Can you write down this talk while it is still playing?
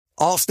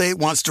Allstate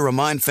wants to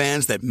remind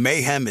fans that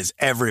mayhem is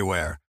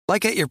everywhere,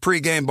 like at your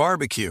pregame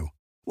barbecue.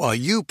 While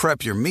you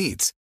prep your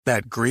meats,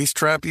 that grease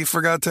trap you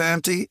forgot to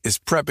empty is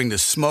prepping to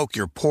smoke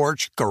your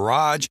porch,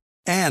 garage,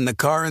 and the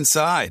car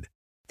inside.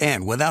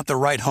 And without the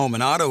right home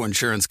and auto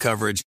insurance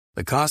coverage,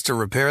 the cost to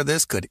repair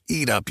this could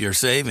eat up your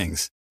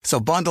savings. So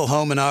bundle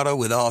home and auto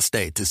with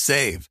Allstate to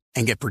save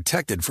and get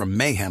protected from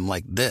mayhem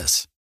like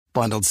this.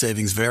 Bundled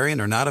savings vary and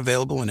are not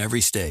available in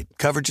every state.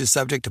 Coverage is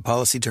subject to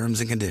policy terms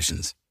and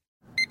conditions.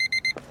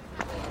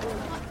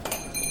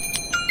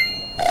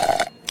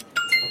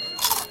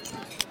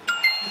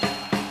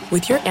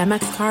 With your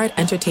Amex card,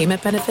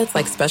 entertainment benefits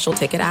like special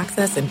ticket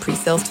access and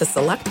pre-sales to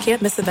select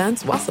can't-miss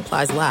events while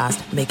supplies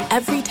last make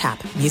every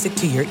tap music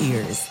to your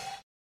ears.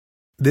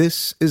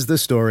 This is the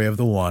story of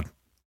the one.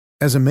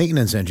 As a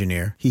maintenance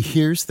engineer, he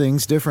hears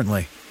things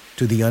differently.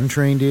 To the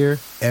untrained ear,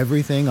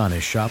 everything on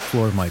his shop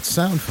floor might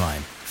sound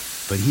fine,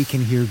 but he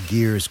can hear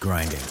gears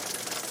grinding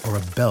or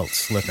a belt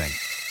slipping.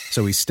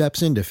 So he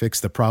steps in to fix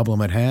the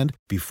problem at hand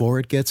before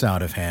it gets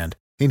out of hand.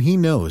 And he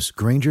knows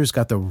Grainger's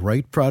got the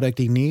right product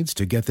he needs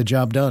to get the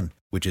job done,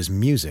 which is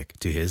music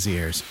to his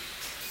ears.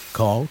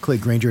 Call,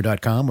 click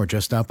Grainger.com, or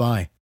just stop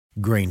by.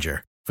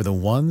 Grainger, for the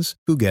ones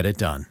who get it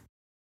done.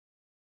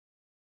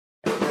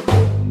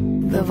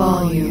 The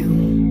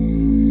volume.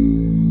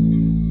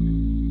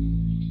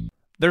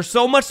 There's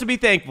so much to be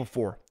thankful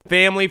for.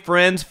 Family,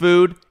 friends,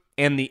 food,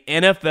 and the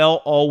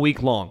NFL all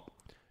week long.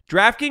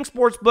 DraftKings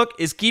Sportsbook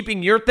is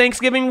keeping your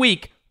Thanksgiving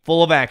week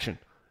full of action.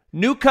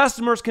 New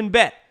customers can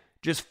bet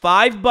just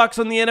 $5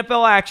 on the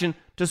NFL action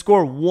to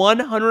score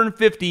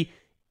 $150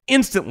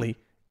 instantly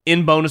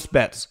in bonus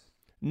bets.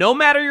 No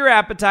matter your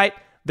appetite,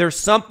 there's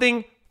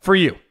something for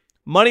you.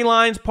 Money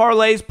lines,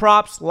 parlays,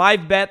 props,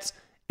 live bets,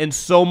 and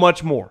so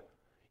much more.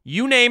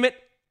 You name it,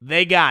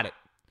 they got it.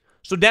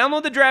 So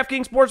download the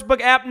DraftKings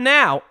Sportsbook app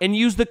now and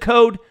use the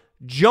code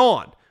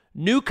JOHN.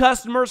 New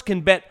customers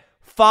can bet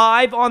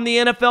 $5 on the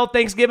NFL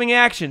Thanksgiving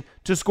action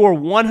to score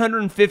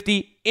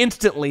 $150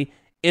 instantly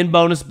in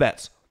bonus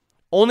bets.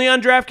 Only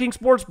on DraftKings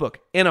Sportsbook,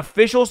 an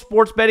official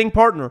sports betting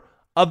partner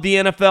of the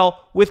NFL.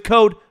 With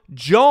code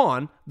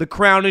JOHN, the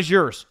crown is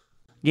yours.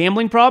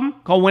 Gambling problem?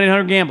 Call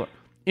 1-800-GAMBLER.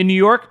 In New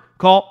York,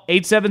 call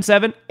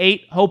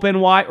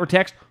 877-8-HOPE-NY or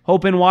text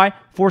HOPE-NY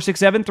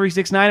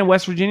 467-369. In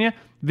West Virginia,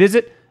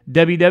 visit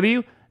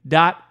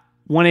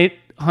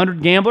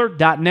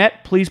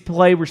www.1800gambler.net. Please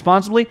play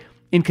responsibly.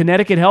 In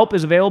Connecticut, help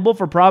is available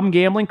for problem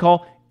gambling.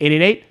 Call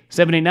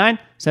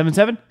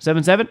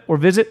 888-789-7777 or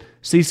visit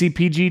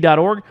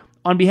ccpg.org.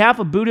 On behalf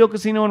of Boot Hill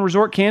Casino and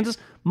Resort, Kansas,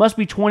 must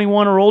be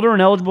 21 or older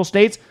in eligible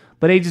states,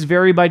 but ages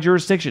vary by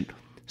jurisdiction.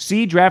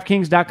 See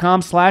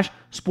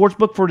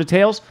DraftKings.com/sportsbook for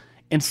details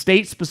and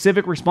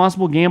state-specific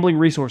responsible gambling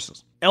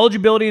resources.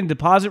 Eligibility and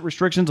deposit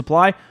restrictions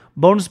apply.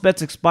 Bonus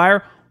bets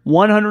expire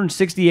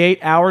 168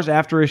 hours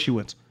after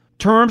issuance.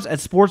 Terms at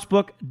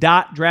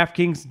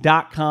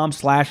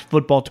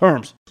sportsbook.draftkings.com/football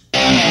terms.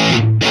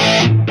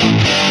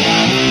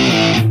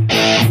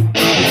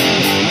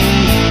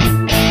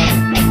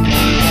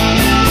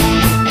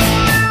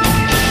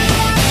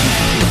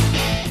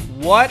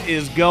 What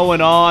is going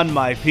on,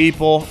 my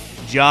people?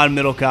 John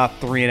Middlecoff,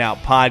 3 and Out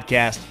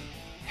podcast.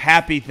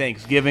 Happy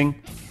Thanksgiving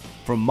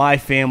from my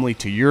family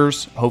to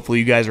yours. Hopefully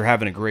you guys are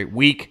having a great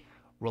week,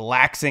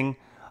 relaxing.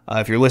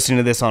 If you're listening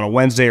to this on a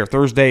Wednesday or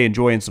Thursday,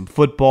 enjoying some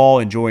football,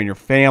 enjoying your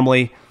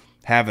family,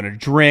 having a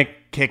drink,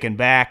 kicking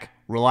back,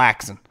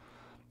 relaxing,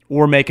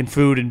 or making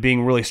food and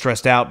being really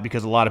stressed out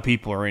because a lot of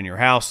people are in your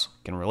house.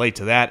 Can relate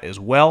to that as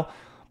well.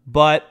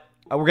 But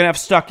we're going to have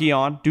Stuckey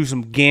on, do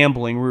some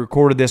gambling. We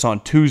recorded this on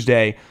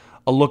Tuesday.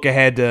 A look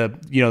ahead to,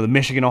 the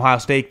Michigan-Ohio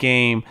State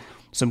game,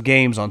 some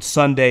games on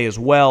Sunday as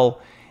well.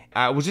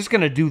 I was just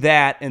going to do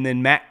that, and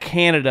then Matt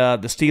Canada,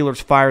 the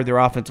Steelers, fired their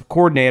offensive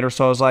coordinator,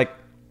 so I was like,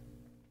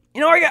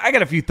 I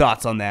got a few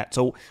thoughts on that.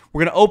 So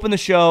we're going to open the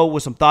show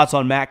with some thoughts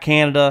on Matt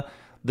Canada,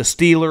 the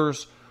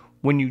Steelers.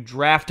 When you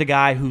draft a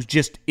guy who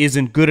just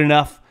isn't good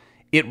enough,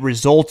 it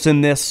results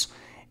in this,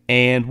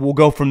 and we'll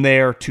go from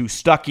there to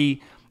Stuckey.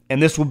 And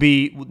this will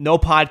be no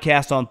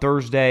podcast on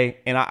Thursday,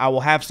 and I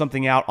will have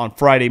something out on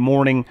Friday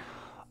morning,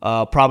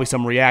 probably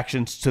some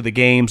reactions to the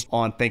games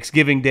on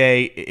Thanksgiving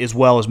Day, as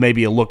well as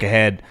maybe a look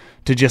ahead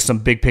to just some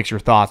big-picture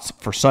thoughts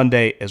for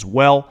Sunday as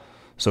well.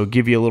 So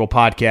give you a little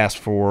podcast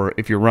for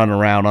if you're running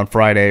around on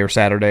Friday or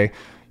Saturday,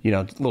 a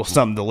little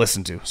something to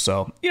listen to.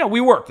 So, we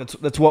work.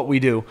 That's what we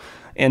do.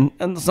 And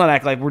let's not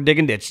act like we're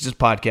digging ditch, just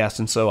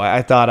podcasting. So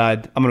I thought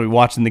I'm going to be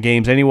watching the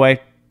games anyway,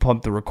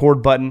 pump the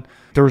record button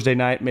Thursday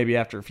night, maybe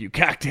after a few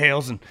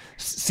cocktails, and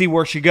see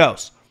where she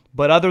goes.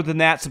 But other than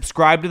that,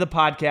 subscribe to the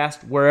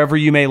podcast wherever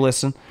you may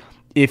listen.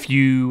 If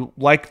you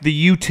like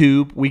the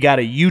YouTube, we got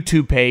a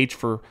YouTube page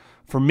for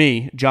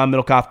me, John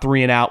Middlecoff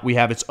 3 and Out. We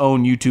have its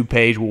own YouTube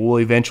page where we'll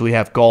eventually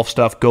have golf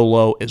stuff go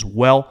low as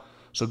well.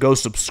 So go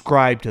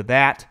subscribe to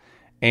that.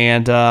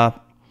 And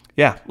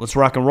let's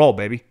rock and roll,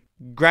 baby.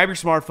 Grab your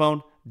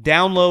smartphone,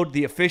 download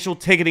the official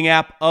ticketing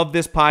app of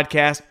this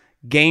podcast,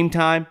 Game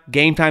Time,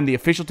 the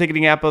official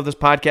ticketing app of this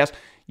podcast.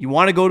 You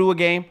want to go to a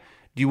game?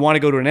 Do you want to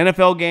go to an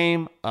NFL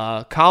game,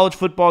 a college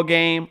football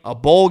game, a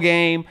bowl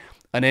game,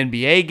 an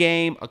NBA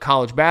game, a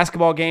college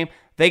basketball game?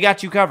 They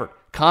got you covered.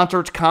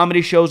 Concerts,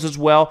 comedy shows as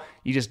well.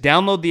 You just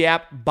download the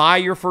app, buy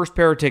your first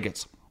pair of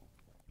tickets.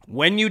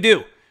 When you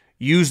do,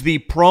 use the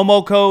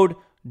promo code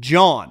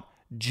JOHN,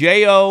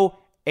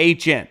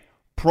 JOHN,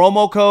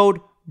 promo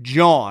code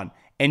JOHN,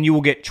 and you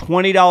will get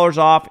 $20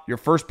 off your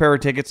first pair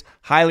of tickets.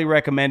 Highly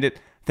recommend it.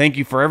 Thank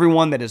you for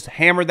everyone that has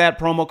hammered that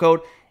promo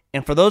code.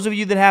 And for those of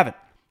you that haven't,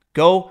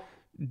 go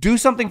do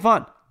something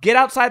fun. Get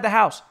outside the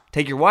house.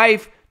 Take your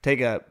wife,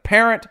 take a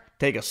parent,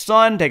 take a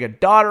son, take a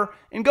daughter,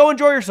 and go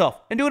enjoy yourself.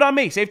 And do it on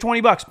me. Save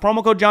 $20.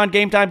 Promo code John,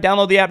 game time.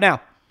 Download the app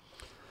now.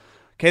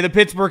 Okay, the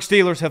Pittsburgh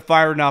Steelers have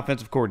fired an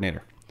offensive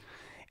coordinator.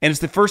 And it's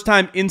the first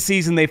time in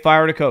season they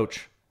fired a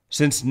coach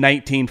since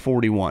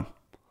 1941.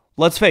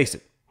 Let's face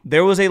it,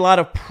 there was a lot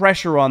of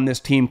pressure on this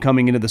team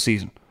coming into the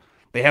season.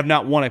 They have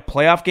not won a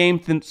playoff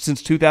game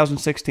since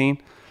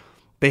 2016.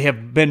 They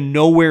have been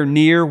nowhere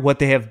near what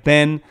they have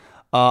been,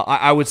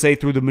 I would say,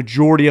 through the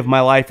majority of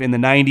my life in the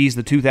 90s,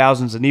 the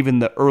 2000s, and even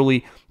the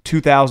early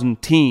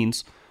 2000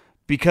 teens,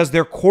 because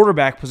their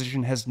quarterback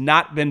position has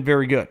not been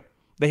very good.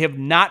 They have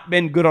not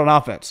been good on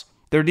offense.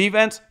 Their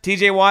defense,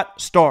 TJ Watt,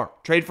 star.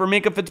 Trade for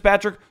Minka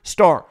Fitzpatrick,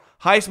 star.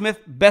 Highsmith,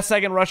 best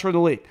second rusher of the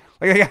league.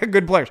 Like, I got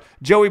good players.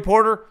 Joey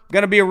Porter,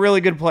 going to be a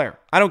really good player.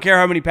 I don't care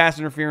how many pass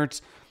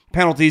interference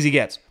penalties he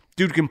gets.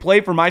 Dude can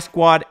play for my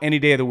squad any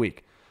day of the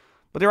week.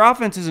 But their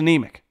offense is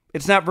anemic.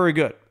 It's not very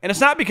good. And it's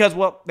not because,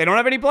 well, they don't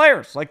have any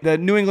players like the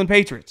New England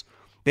Patriots.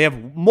 They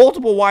have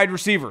multiple wide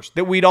receivers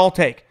that we'd all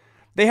take.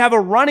 They have a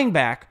running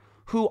back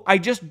who I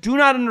just do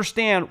not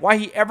understand why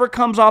he ever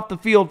comes off the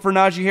field for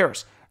Najee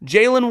Harris.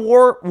 Jalen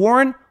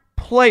Warren,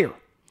 player.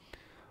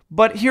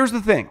 But here's the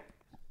thing.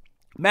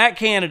 Matt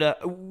Canada,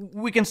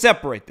 we can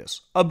separate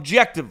this.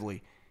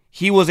 Objectively,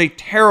 he was a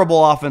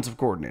terrible offensive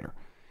coordinator.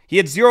 He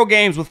had 0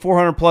 games with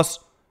 400-plus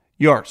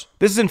yards.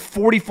 This is in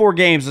 44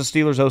 games as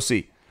Steelers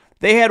OC.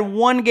 They had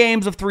 1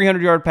 games of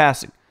 300-yard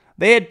passing.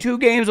 They had 2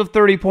 games of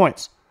 30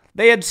 points.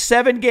 They had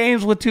 7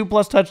 games with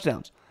 2-plus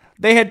touchdowns.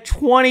 They had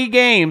 20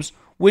 games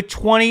with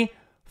 20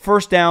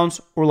 first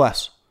downs or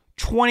less.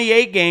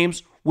 28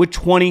 games with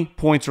 20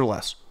 points or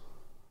less.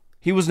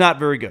 He was not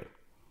very good.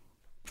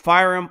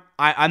 Fire him.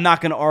 I'm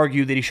not going to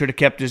argue that he should have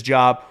kept his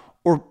job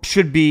or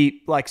should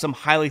be like some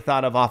highly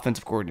thought of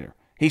offensive coordinator.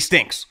 He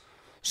stinks.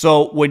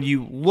 So when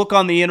you look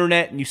on the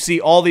internet and you see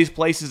all these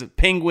places at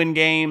Penguin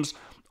games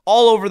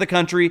all over the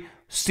country,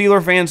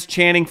 Steeler fans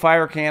chanting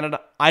Fire Canada,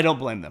 I don't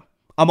blame them.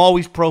 I'm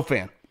always pro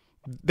fan.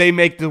 They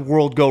make the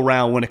world go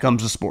round when it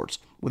comes to sports.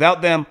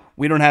 Without them,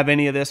 we don't have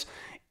any of this.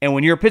 And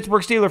when you're a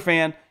Pittsburgh Steeler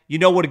fan, you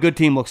know what a good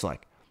team looks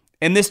like.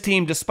 And this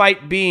team,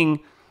 despite having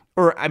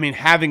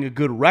a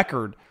good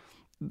record,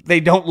 they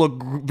don't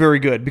look very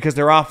good because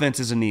their offense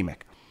is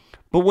anemic.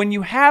 But when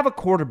you have a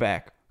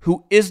quarterback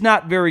who is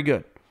not very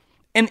good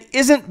and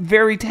isn't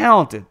very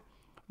talented,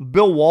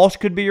 Bill Walsh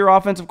could be your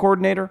offensive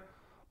coordinator.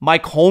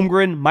 Mike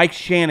Holmgren, Mike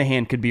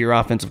Shanahan could be your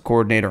offensive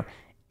coordinator.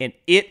 And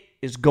it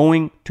is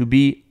going to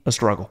be a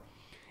struggle.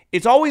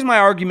 It's always my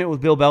argument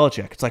with Bill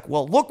Belichick. It's like,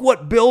 well, look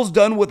what Bill's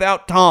done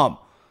without Tom.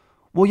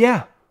 Well,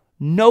 yeah,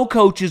 no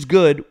coach is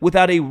good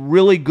without a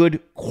really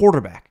good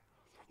quarterback.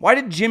 Why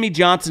did Jimmy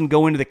Johnson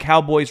go into the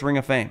Cowboys Ring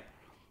of Fame?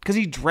 Because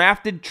he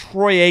drafted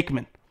Troy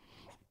Aikman.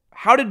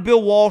 How did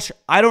Bill Walsh,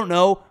 I don't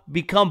know,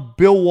 become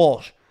Bill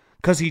Walsh?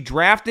 Because he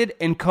drafted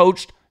and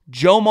coached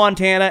Joe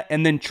Montana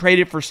and then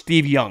traded for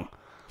Steve Young.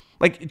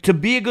 Like, to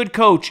be a good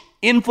coach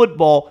in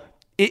football,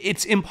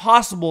 it's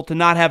impossible to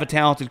not have a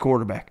talented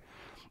quarterback.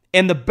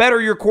 And the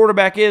better your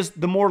quarterback is,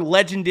 the more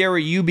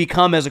legendary you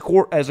become as a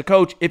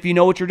coach if you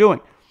know what you're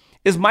doing.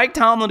 Is Mike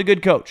Tomlin a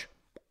good coach?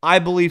 I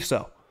believe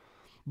so.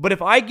 But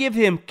if I give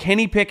him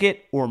Kenny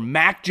Pickett or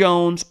Mac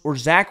Jones or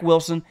Zach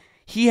Wilson,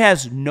 he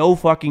has no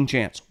fucking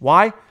chance.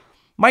 Why?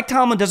 Mike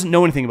Tomlin doesn't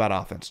know anything about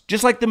offense,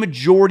 just like the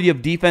majority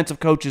of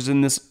defensive coaches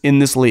in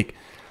this league.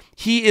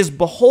 He is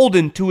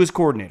beholden to his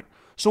coordinator.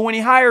 So when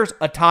he hires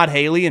a Todd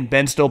Haley and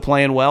Ben's still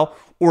playing well,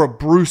 or a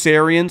Bruce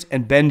Arians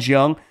and Ben's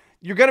young,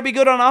 you're going to be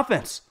good on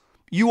offense.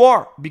 You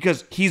are,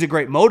 because he's a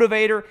great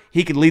motivator.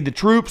 He can lead the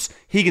troops.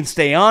 He can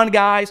stay on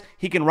guys.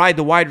 He can ride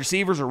the wide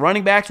receivers or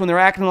running backs when they're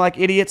acting like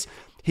idiots.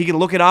 He can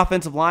look at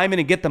offensive linemen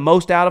and get the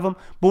most out of them.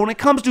 But when it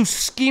comes to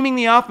scheming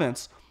the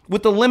offense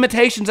with the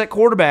limitations at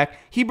quarterback,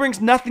 he brings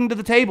nothing to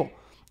the table.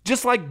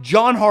 Just like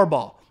John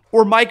Harbaugh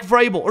or Mike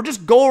Vrabel or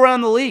just go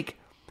around the league.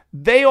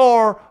 They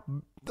are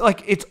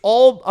like, it's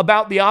all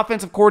about the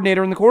offensive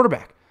coordinator and the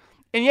quarterback.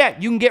 And yeah,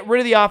 you can get rid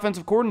of the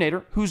offensive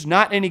coordinator who's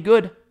not any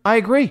good. I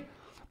agree.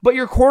 But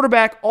your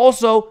quarterback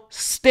also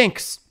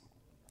stinks.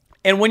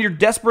 And when you're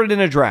desperate in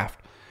a draft,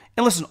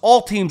 and listen,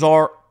 all teams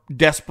are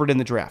desperate in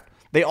the draft.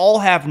 They all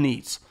have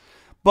needs.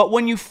 But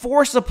when you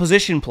force a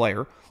position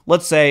player,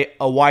 let's say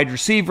a wide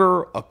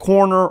receiver, a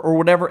corner, or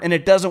whatever, and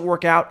it doesn't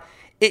work out,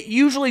 it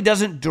usually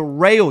doesn't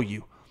derail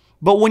you.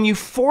 But when you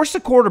force a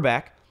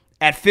quarterback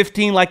at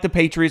 15 like the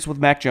Patriots with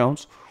Mac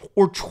Jones,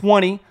 or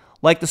 20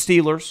 like the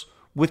Steelers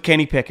with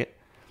Kenny Pickett,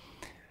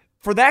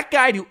 for that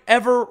guy to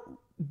ever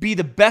be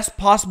the best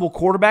possible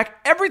quarterback,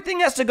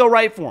 everything has to go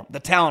right for him. The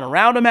talent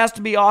around him has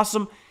to be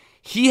awesome.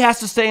 He has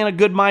to stay in a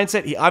good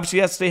mindset. He obviously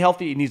has to stay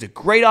healthy. He needs a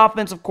great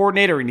offensive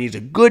coordinator. He needs a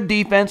good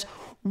defense.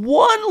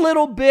 One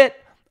little bit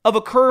of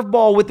a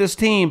curveball with this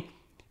team,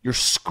 you're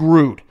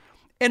screwed.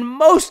 And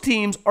most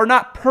teams are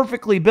not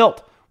perfectly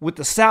built with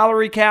the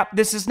salary cap.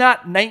 This is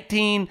not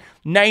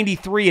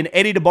 1993 and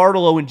Eddie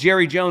DeBartolo and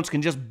Jerry Jones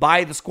can just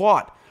buy the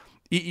squad.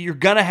 You're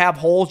going to have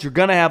holes. You're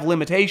going to have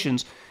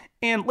limitations.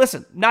 And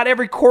listen, not all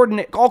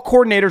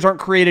coordinators aren't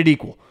created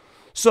equal.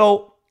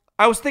 So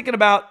I was thinking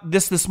about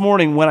this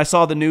morning when I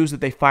saw the news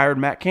that they fired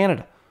Matt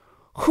Canada.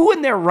 Who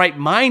in their right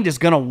mind is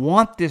going to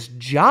want this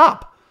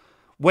job?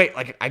 Wait,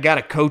 like I got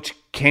to coach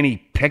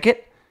Kenny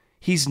Pickett?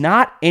 He's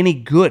not any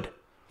good.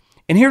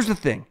 And here's the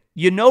thing.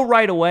 You know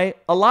right away,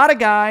 a lot of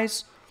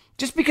guys,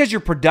 just because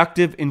you're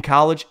productive in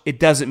college, it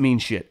doesn't mean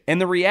shit.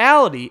 And the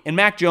reality, and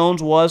Mac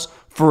Jones was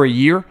for a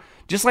year,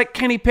 just like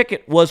Kenny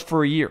Pickett was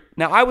for a year.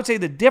 Now, I would say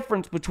the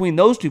difference between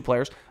those two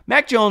players,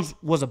 Mac Jones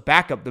was a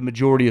backup the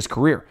majority of his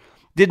career.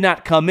 Did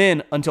not come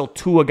in until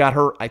Tua got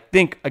hurt, I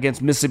think,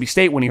 against Mississippi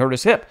State when he hurt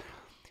his hip.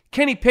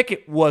 Kenny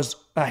Pickett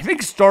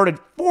started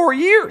 4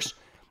 years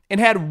and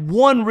had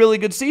one really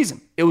good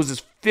season. It was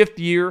his 5th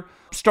year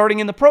starting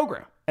in the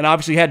program. And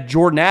obviously had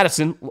Jordan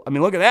Addison. I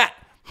mean, look at that.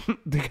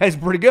 The guy's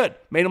pretty good.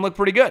 Made him look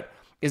pretty good.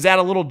 Is that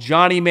a little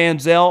Johnny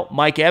Manziel,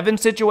 Mike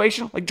Evans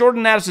situation? Like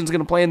Jordan Addison's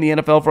going to play in the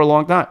NFL for a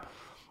long time.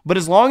 But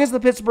as long as the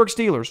Pittsburgh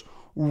Steelers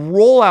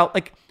roll out,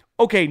 like,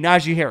 okay,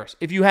 Najee Harris,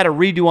 if you had a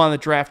redo on the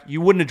draft, you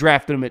wouldn't have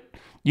drafted him at,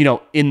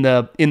 in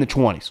the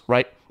 20s,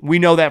 right? We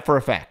know that for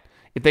a fact.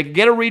 If they could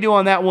get a redo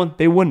on that one,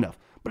 they wouldn't have.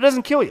 But it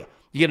doesn't kill you.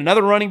 You get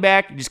another running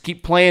back, you just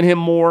keep playing him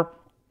more.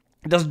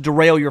 It doesn't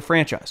derail your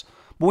franchise.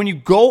 But when you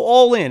go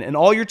all in and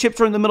all your chips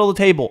are in the middle of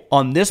the table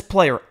on this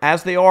player,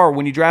 as they are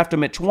when you draft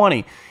him at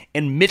 20,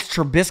 and Mitch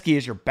Trubisky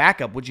is your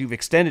backup, which you've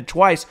extended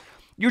twice,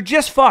 you're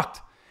just fucked.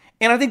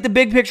 And I think the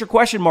big picture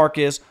question mark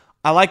is,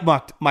 I like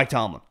Mike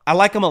Tomlin. I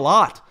like him a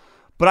lot.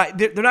 But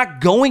they're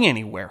not going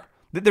anywhere.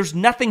 There's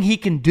nothing he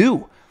can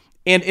do.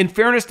 And in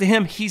fairness to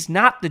him, he's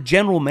not the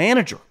general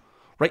manager,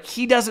 right?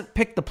 He doesn't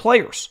pick the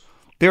players.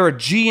 They're a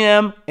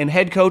GM and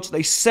head coach.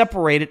 They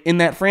separate it in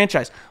that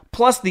franchise.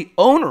 Plus, the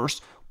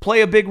owners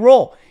play a big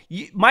role.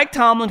 Mike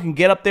Tomlin can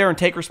get up there and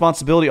take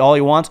responsibility all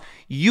he wants.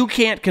 You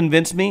can't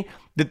convince me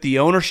that the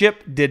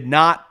ownership did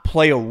not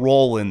play a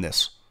role in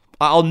this.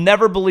 I'll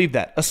never believe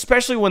that,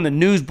 especially when the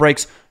news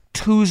breaks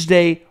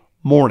Tuesday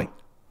morning.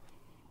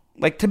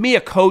 Like, to me,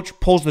 a coach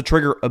pulls the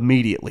trigger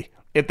immediately,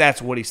 if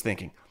that's what he's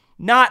thinking.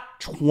 Not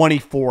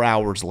 24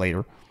 hours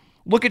later.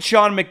 Look at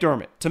Sean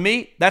McDermott. To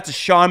me, that's a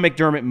Sean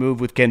McDermott move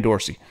with Ken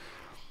Dorsey.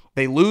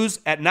 They lose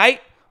at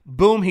night,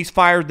 boom, he's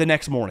fired the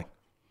next morning.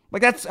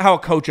 Like, that's how a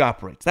coach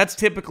operates. That's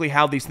typically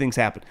how these things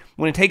happen.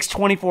 When it takes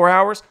 24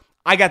 hours,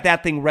 I got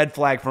that thing red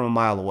flag from a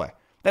mile away.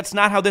 That's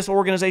not how this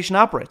organization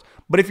operates.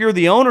 But if you're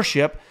the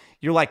ownership,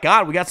 you're like,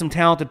 God, we got some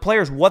talented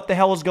players. What the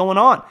hell is going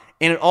on?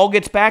 And it all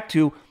gets back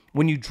to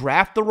when you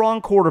draft the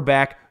wrong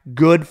quarterback,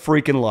 good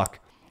freaking luck.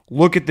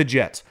 Look at the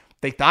Jets.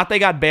 They thought they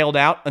got bailed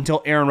out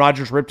until Aaron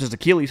Rodgers ripped his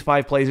Achilles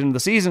 5 plays into the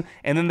season,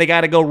 and then they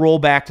got to go roll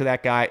back to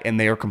that guy, and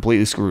they are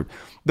completely screwed.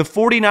 The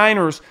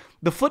 49ers,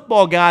 the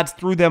football gods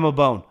threw them a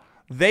bone.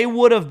 They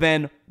would have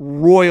been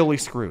royally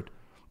screwed.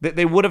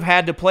 They would have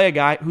had to play a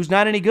guy who's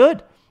not any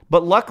good.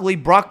 But luckily,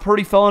 Brock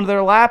Purdy fell into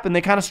their lap, and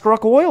they kind of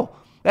struck oil.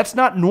 That's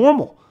not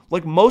normal.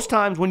 Like most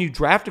times when you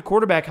draft a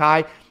quarterback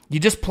high, you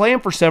just play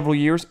him for several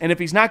years, and if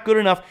he's not good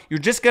enough, you're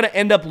just going to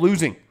end up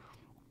losing.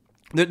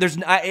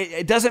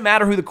 It doesn't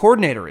matter who the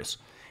coordinator is.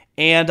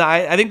 And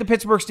I think the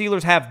Pittsburgh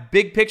Steelers have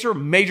big picture,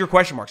 major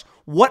question marks.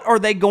 What are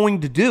they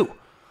going to do?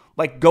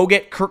 Like go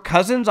get Kirk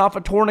Cousins off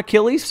a torn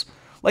Achilles?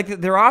 Like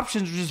their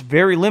options are just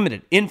very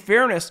limited. In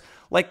fairness,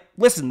 like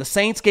listen, the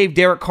Saints gave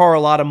Derek Carr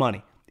a lot of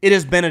money. It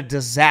has been a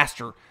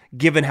disaster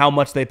given how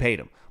much they paid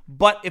him.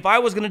 But if I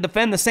was going to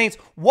defend the Saints,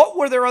 what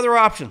were their other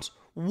options?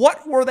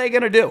 What were they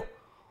going to do?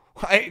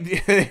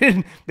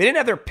 They didn't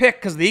have their pick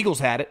because the Eagles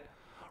had it,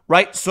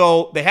 right?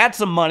 So they had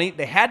some money.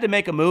 They had to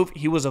make a move.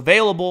 He was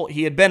available.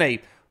 He had been a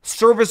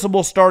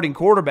serviceable starting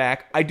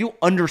quarterback. I do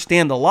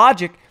understand the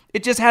logic.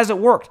 It just hasn't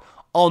worked.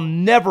 I'll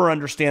never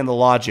understand the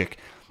logic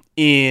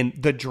in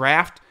the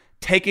draft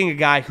taking a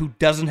guy who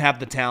doesn't have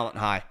the talent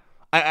high.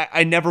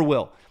 I never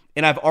will.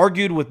 And I've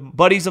argued with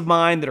buddies of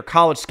mine that are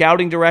college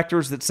scouting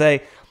directors that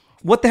say,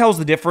 what the hell's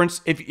the difference?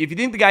 If you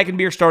think the guy can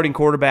be your starting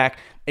quarterback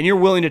and you're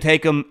willing to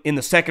take him in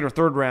the second or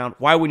third round,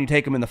 why wouldn't you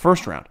take him in the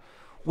first round?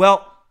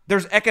 Well,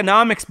 there's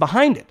economics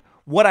behind it.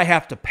 What I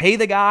have to pay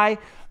the guy,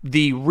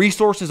 the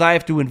resources I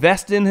have to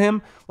invest in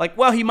him. Like,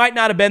 well, he might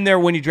not have been there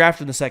when you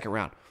drafted in the second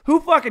round. Who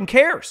fucking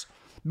cares?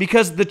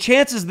 Because the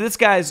chances this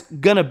guy's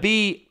going to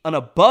be an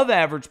above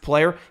average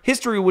player,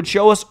 history would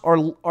show us are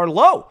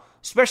low,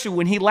 especially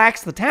when he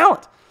lacks the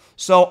talent.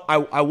 So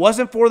I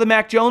wasn't for the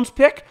Mac Jones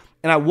pick,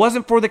 and I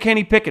wasn't for the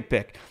Kenny Pickett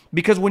pick.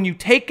 Because when you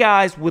take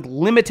guys with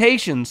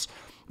limitations,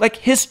 like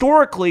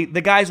historically,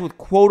 the guys with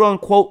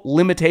quote-unquote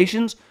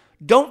limitations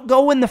don't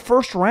go in the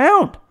first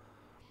round.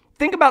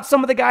 think about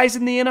some of the guys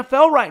in the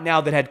NFL right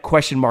now that had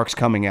question marks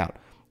coming out.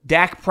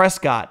 Dak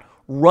Prescott,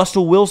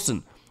 Russell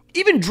Wilson,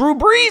 even Drew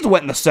Brees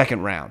went in the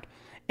second round.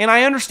 And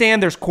I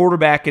understand there's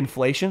quarterback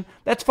inflation.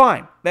 That's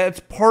fine. That's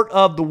part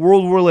of the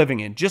world we're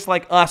living in. Just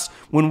like us,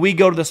 when we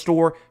go to the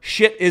store,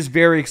 shit is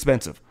very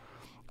expensive.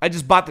 I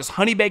just bought this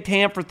honey baked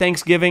ham for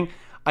Thanksgiving.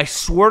 I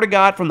swear to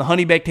God, from the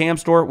honey baked ham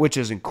store, which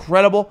is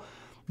incredible.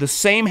 The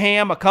same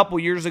ham a couple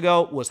years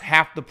ago was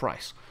half the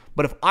price.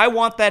 But if I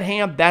want that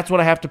ham, that's what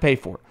I have to pay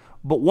for it.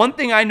 But one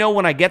thing I know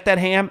when I get that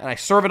ham and I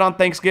serve it on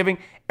Thanksgiving,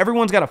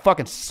 everyone's got a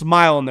fucking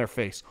smile on their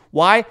face.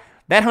 Why?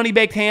 That honey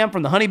baked ham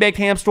from the honey baked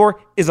ham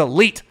store is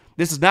elite.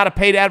 This is not a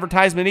paid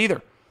advertisement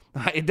either.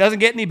 It doesn't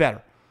get any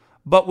better.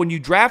 But when you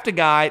draft a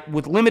guy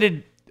with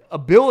limited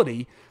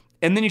ability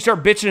and then you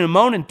start bitching and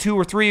moaning 2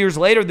 or 3 years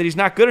later that he's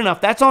not good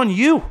enough, that's on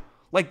you.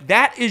 Like,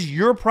 that is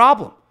your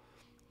problem.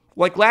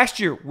 Like last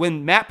year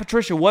when Matt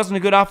Patricia wasn't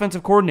a good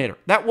offensive coordinator,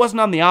 that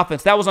wasn't on the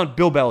offense. That was on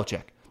Bill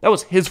Belichick. That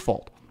was his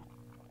fault.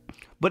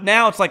 But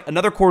now it's like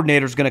another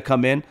coordinator is going to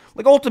come in.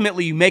 Like,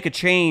 ultimately, you make a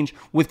change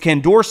with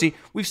Ken Dorsey.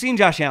 We've seen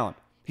Josh Allen.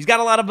 He's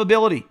got a lot of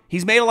ability.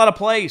 He's made a lot of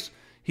plays.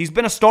 He's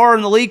been a star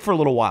in the league for a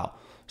little while.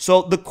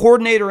 So the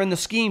coordinator and the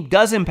scheme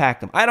does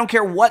impact him. I don't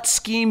care what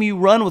scheme you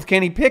run with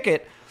Kenny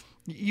Pickett.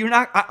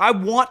 I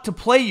want to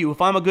play you if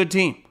I'm a good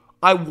team.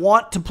 I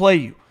want to play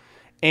you.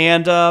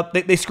 And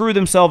they screw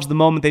themselves the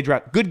moment they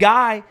draft. Good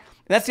guy. And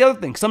that's the other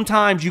thing.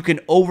 Sometimes you can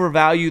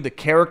overvalue the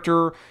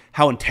character,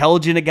 how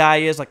intelligent a guy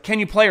is. Like, can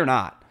you play or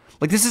not?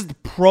 Like, this is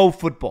pro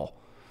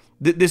football.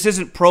 This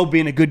isn't pro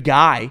being a good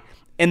guy.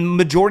 And the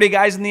majority of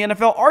guys in the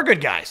NFL are good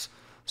guys.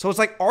 So it's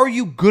like, are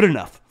you good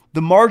enough?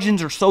 The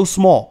margins are so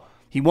small.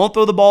 He won't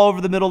throw the ball over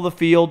the middle of the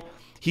field.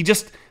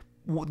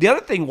 The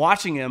other thing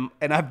watching him,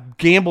 and I've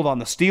gambled on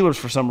the Steelers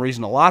for some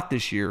reason a lot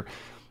this year,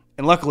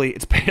 and luckily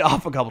it's paid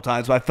off a couple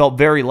times, but I felt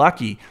very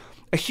lucky.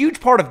 A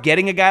huge part of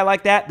getting a guy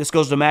like that, this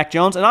goes to Mac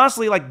Jones, and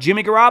honestly, like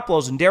Jimmy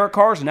Garoppolo's and Derek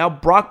Carr's and now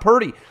Brock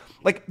Purdy,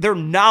 like their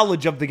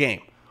knowledge of the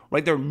game,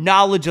 right? Their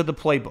knowledge of the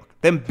playbook,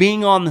 them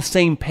being on the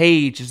same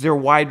page as their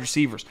wide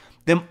receivers,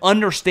 them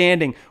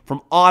understanding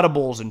from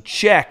audibles and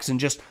checks and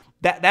just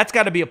that's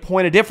got to be a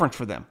point of difference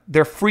for them.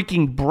 Their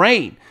freaking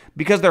brain,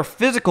 because their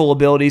physical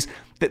abilities,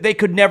 that they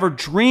could never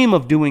dream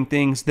of doing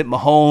things that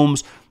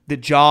Mahomes, that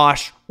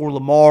Josh or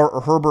Lamar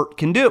or Herbert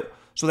can do.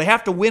 So they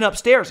have to win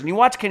upstairs. And you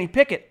watch Kenny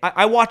Pickett,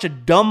 I watch a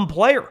dumb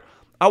player.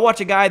 I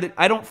watch a guy that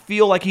I don't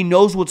feel like he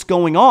knows what's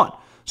going on.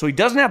 So he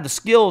doesn't have the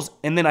skills,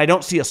 and then I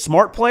don't see a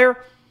smart player,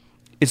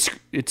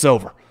 it's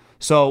over.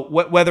 So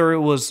whether it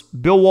was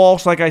Bill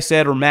Walsh, like I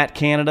said, or Matt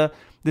Canada,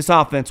 this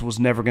offense was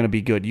never going to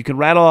be good. You can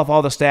rattle off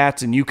all the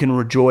stats and you can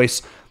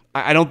rejoice.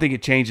 I don't think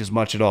it changes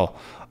much at all.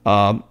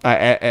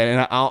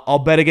 I'll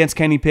bet against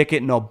Kenny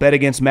Pickett and I'll bet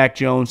against Mac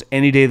Jones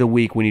any day of the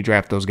week when you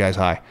draft those guys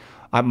high.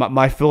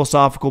 My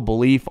philosophical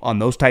belief on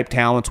those type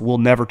talents will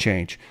never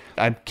change.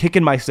 I'm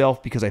kicking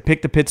myself because I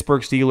picked the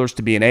Pittsburgh Steelers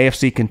to be an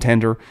AFC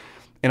contender,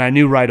 and I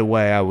knew right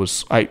away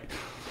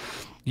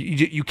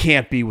you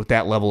can't be with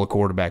that level of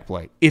quarterback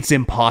play. It's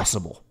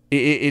impossible.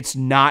 It's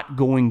not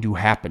going to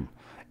happen.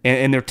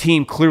 And their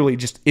team clearly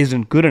just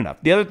isn't good enough.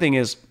 The other thing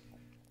is,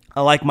 I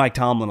like Mike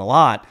Tomlin a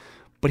lot,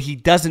 but he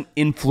doesn't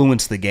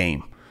influence the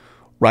game,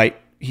 right?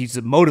 He's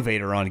a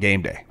motivator on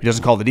game day. He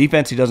doesn't call the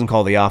defense. He doesn't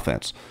call the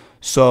offense.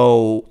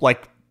 So,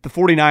 like the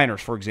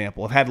 49ers, for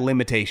example, have had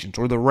limitations,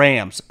 or the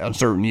Rams on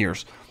certain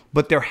years.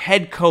 But their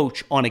head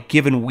coach on a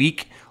given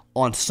week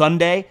on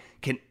Sunday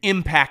can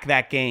impact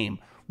that game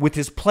with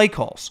his play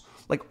calls.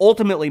 Like,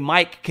 ultimately,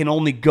 Mike can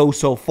only go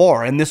so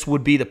far, and this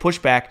would be the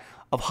pushback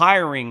of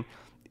hiring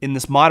in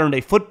this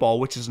modern-day football,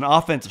 which is an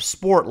offensive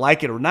sport,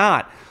 like it or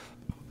not,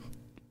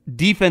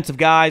 defensive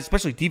guys,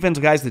 especially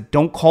defensive guys that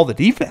don't call the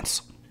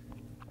defense.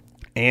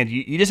 And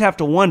you just have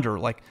to wonder,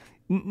 like,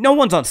 no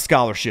one's on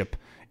scholarship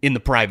in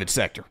the private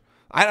sector.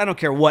 I don't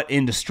care what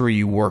industry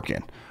you work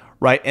in,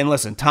 right? And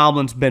listen,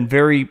 Tomlin's been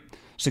very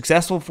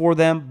successful for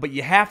them, but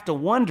you have to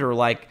wonder,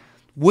 like,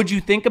 would you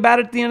think about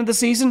it at the end of the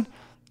season?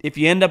 If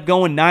you end up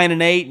going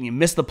 9-8 and you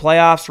miss the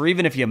playoffs, or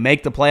even if you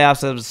make the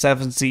playoffs as a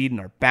 7th seed and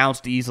are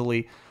bounced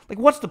easily, like,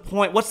 what's the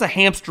point? What's the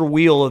hamster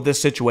wheel of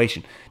this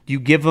situation? Do you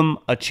give him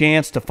a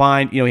chance to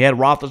find, he had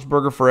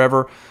Roethlisberger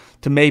forever,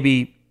 to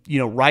maybe,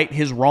 right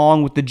his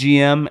wrong with the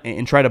GM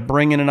and try to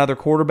bring in another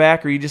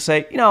quarterback? Or you just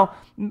say,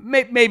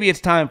 maybe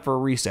it's time for a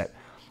reset.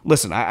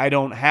 Listen, I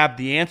don't have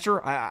the answer.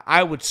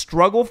 I would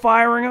struggle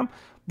firing him,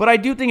 but I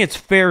do think it's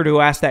fair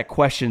to ask that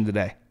question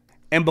today.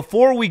 And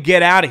before we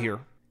get out of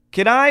here,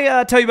 can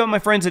I tell you about my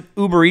friends at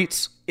Uber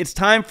Eats? It's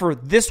time for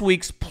this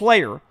week's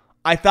player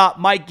I thought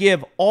might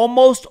give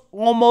almost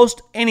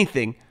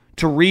anything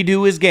to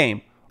redo his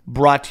game,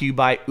 brought to you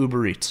by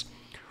Uber Eats.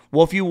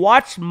 Well, if you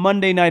watch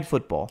Monday Night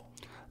Football,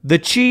 the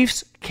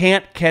Chiefs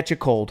can't catch a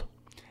cold.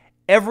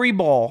 Every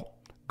ball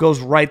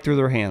goes right through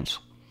their hands.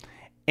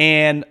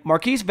 And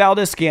Marquise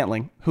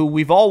Valdez-Scantling, who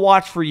we've all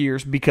watched for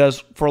years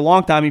because for a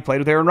long time he played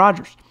with Aaron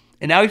Rodgers,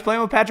 and now he's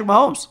playing with Patrick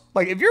Mahomes.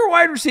 Like, if you're a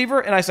wide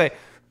receiver and I say,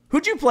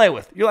 who'd you play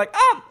with? You're like,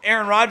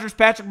 Aaron Rodgers,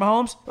 Patrick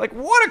Mahomes. Like,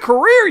 what a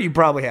career you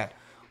probably had.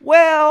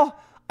 Well,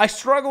 I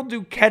struggled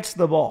to catch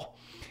the ball.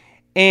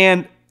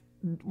 And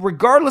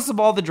regardless of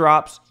all the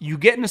drops, you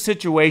get in a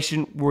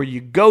situation where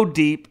you go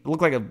deep,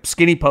 look like a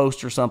skinny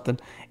post or something,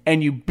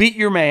 and you beat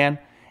your man,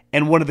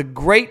 and one of the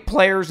great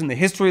players in the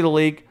history of the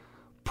league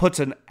puts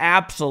an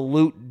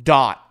absolute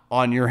dot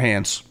on your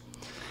hands.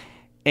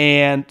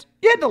 And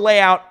you had to lay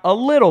out a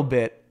little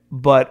bit,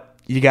 but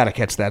you got to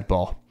catch that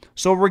ball.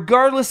 So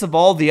regardless of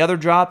all the other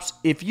drops,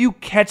 if you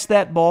catch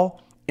that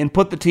ball and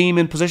put the team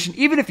in position,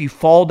 even if you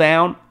fall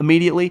down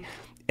immediately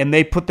and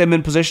they put them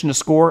in position to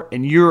score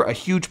and you're a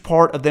huge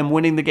part of them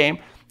winning the game,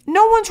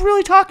 no one's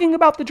really talking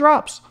about the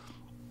drops,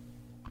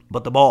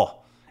 but the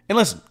ball. And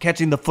listen,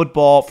 catching the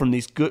football from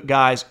these good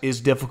guys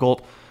is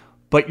difficult,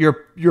 but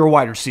you're a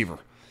wide receiver.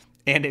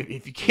 And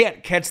if you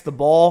can't catch the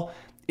ball,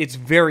 it's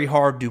very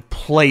hard to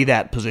play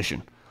that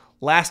position.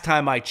 Last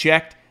time I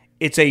checked,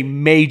 it's a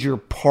major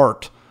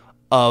part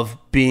of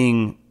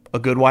being a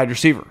good wide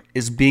receiver,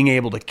 is being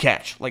able to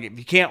catch. Like, if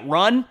you can't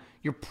run,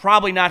 you're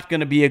probably not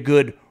going to be a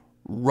good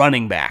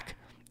running back.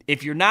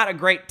 If you're not a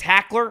great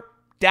tackler,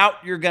 doubt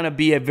you're going to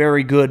be a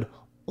very good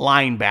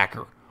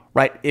linebacker,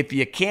 right? If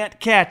you can't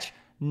catch,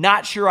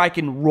 not sure I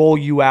can roll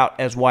you out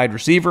as wide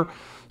receiver.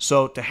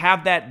 So to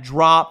have that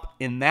drop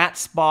in that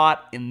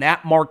spot, in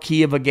that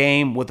marquee of a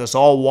game with us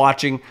all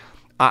watching,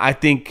 I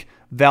think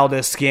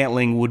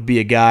Valdez-Scantling would be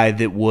a guy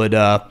that would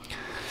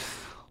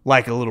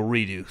like a little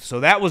redo. So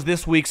that was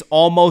this week's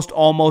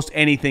Almost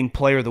Anything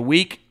Player of the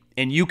Week.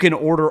 And you can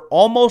order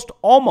almost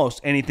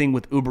anything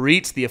with Uber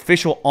Eats, the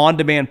official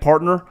on-demand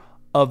partner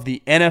of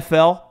the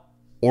NFL.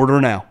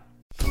 Order now.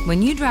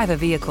 When you drive a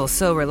vehicle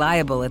so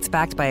reliable it's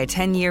backed by a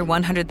 10-year,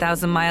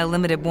 100,000-mile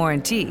limited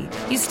warranty,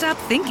 you stop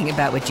thinking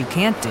about what you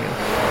can't do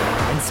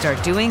and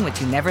start doing what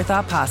you never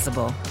thought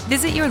possible.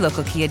 Visit your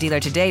local Kia dealer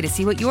today to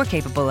see what you're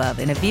capable of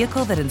in a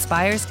vehicle that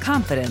inspires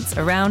confidence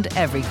around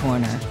every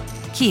corner.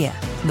 Kia,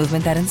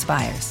 movement that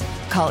inspires.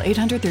 Call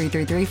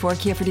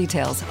 800-333-4KIA for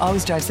details.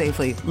 Always drive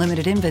safely.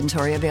 Limited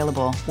inventory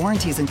available.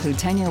 Warranties include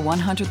 10-year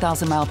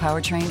 100,000-mile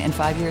powertrain and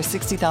 5-year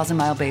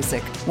 60,000-mile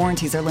basic.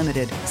 Warranties are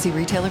limited. See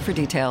retailer for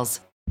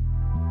details.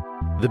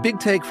 The Big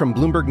Take from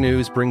Bloomberg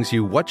News brings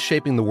you what's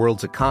shaping the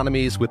world's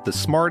economies with the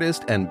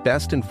smartest and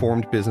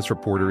best-informed business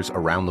reporters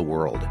around the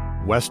world.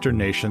 Western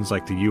nations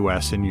like the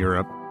U.S. and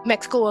Europe.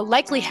 Mexico will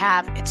likely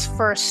have its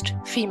first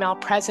female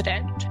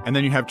president. And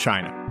then you have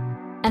China.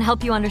 And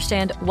help you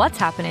understand what's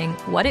happening,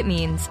 what it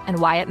means, and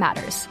why it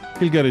matters.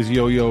 He'll get his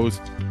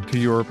yo-yos to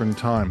Europe in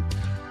time.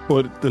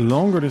 But the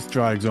longer this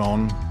drags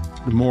on,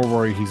 the more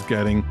worry he's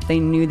getting. They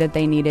knew that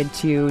they needed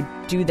to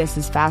do this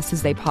as fast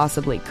as they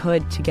possibly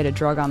could to get a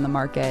drug on the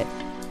market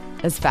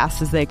as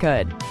fast as they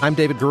could. I'm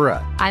David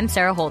Gura. I'm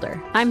Sarah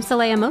Holder. I'm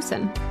Saleha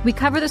Mohsen. We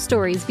cover the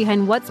stories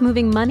behind what's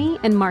moving money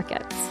and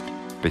markets.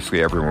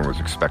 Basically, everyone was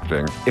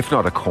expecting, if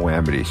not a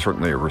calamity,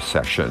 certainly a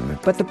recession.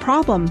 But the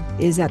problem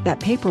is that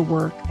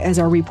paperwork, as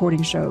our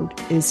reporting showed,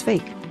 is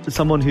fake. As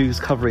someone who's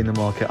covering the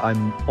market,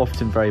 I'm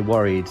often very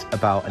worried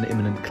about an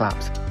imminent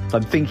collapse. So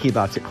I'm thinking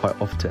about it quite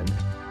often.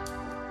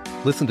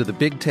 Listen to The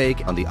Big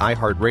Take on the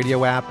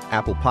iHeartRadio app,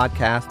 Apple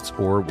Podcasts,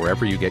 or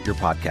wherever you get your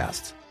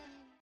podcasts.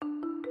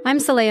 I'm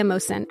Saleha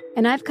Mohsen,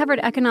 and I've covered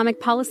economic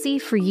policy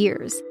for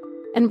years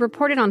and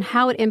reported on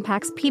how it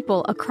impacts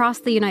people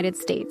across the United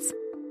States.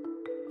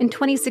 In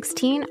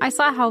 2016, I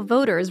saw how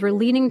voters were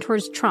leaning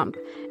towards Trump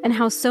and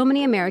how so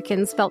many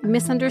Americans felt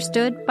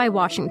misunderstood by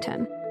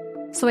Washington.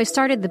 So I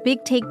started the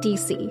Big Take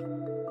DC.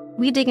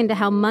 We dig into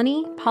how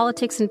money,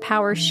 politics, and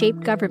power shape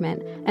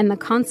government and the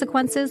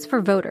consequences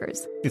for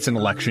voters. It's an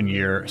election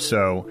year,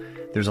 so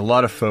there's a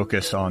lot of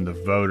focus on the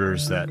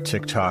voters that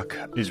TikTok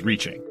is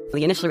reaching.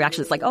 The initial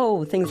reaction is like,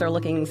 oh, things are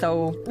looking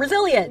so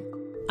resilient.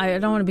 I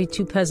don't want to be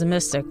too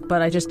pessimistic,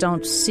 but I just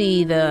don't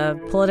see the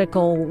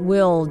political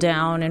will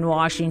down in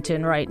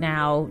Washington right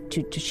now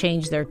to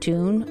change their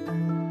tune.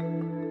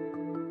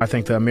 I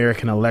think the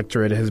American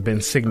electorate has been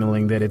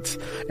signaling that it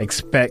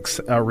expects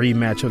a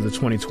rematch of the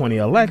 2020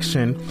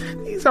 election.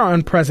 These are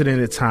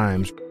unprecedented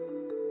times.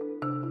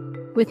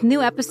 With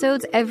new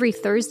episodes every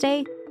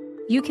Thursday,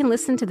 you can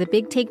listen to the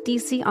Big Take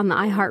DC on the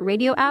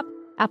iHeartRadio app,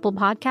 Apple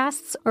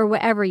Podcasts, or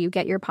wherever you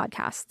get your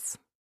podcasts.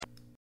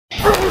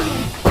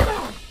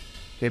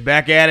 Okay,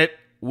 back at it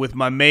with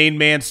my main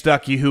man,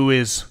 Stuckey, who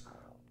is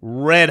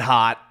red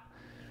hot.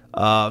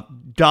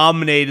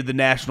 Dominated the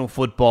National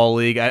Football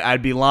League.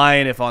 I'd be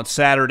lying if on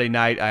Saturday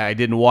night I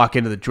didn't walk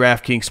into the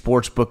DraftKings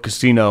Sportsbook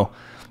Casino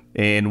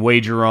and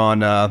wager on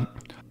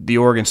the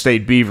Oregon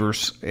State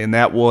Beavers, and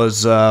that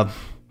was a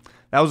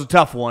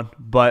tough one.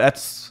 But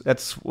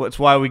that's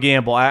why we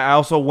gamble. I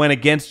also went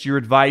against your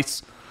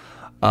advice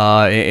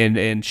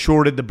and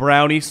shorted the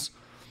Brownies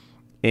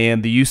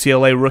and the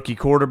UCLA rookie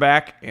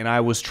quarterback, and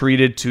I was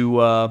treated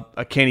to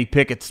a Kenny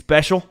Pickett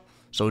special,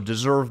 so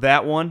deserved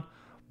that one.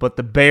 But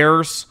the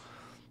Bears,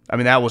 I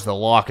mean, that was the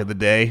lock of the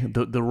day.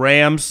 The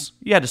Rams,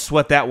 you had to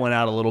sweat that one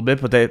out a little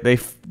bit, but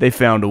they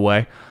found a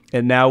way.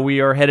 And now we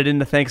are headed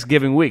into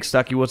Thanksgiving week.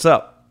 Stuckey, what's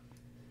up?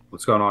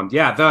 What's going on?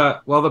 Yeah,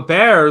 the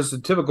Bears,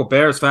 in typical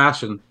Bears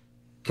fashion,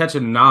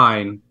 catching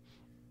 9.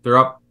 They're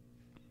up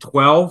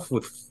 12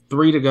 with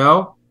 3 to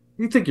go.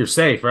 you think you're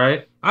safe,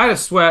 right? I had to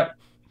sweat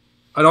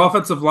an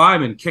offensive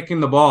lineman kicking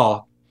the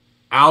ball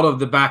out of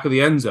the back of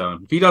the end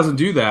zone. If he doesn't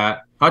do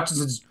that,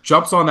 Hutchinson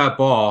jumps on that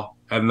ball,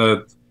 and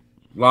the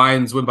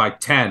Lions win by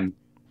 10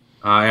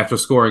 after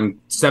scoring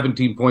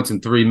 17 points in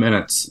 3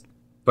 minutes.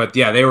 But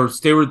yeah, they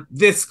were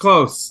this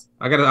close.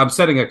 I'm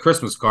sending a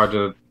Christmas card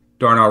to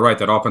Darnell Wright,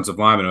 that offensive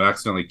lineman who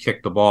accidentally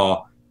kicked the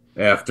ball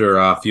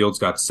after Fields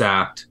got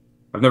sacked.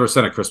 I've never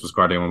sent a Christmas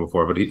card to anyone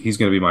before, but he's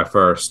going to be my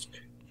first.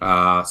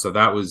 So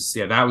that was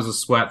a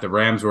sweat. The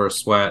Rams were a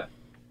sweat.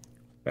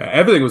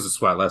 Everything was a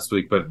sweat last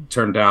week, but it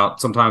turned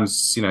out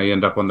sometimes, you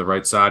end up on the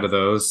right side of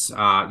those.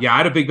 I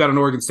had a big bet on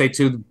Oregon State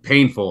too.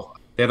 Painful.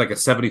 They had like a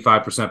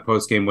 75%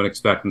 post-game win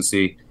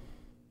expectancy.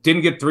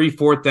 Didn't get 3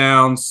 4th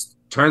downs.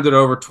 Turned it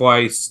over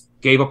twice.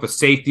 Gave up a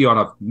safety on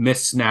a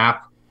missed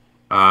snap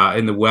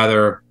in the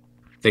weather.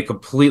 They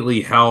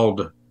completely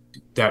held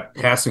that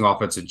passing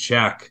offense in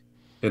check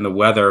in the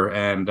weather,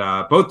 and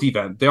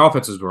the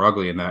offenses were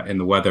ugly in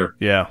the weather.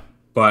 Yeah.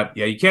 But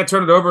yeah, you can't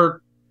turn it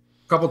over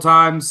a couple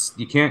times.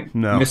 You can't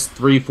miss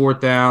 3 4th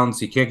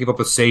downs. You can't give up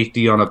a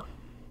safety on a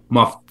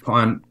muff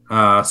punt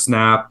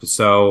snap.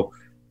 So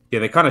yeah,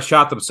 they kind of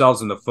shot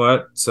themselves in the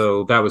foot.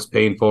 So that was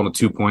painful, and a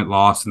 2-point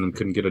loss, and then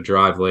couldn't get a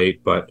drive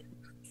late. But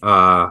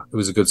it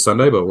was a good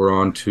Sunday. But we're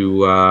on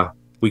to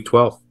week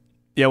 12.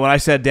 Yeah, when I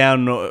sat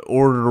down and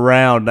ordered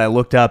around, I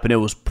looked up and it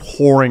was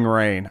pouring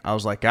rain. I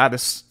was like, God,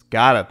 this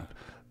gotta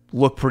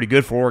look pretty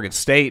good for Oregon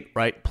State,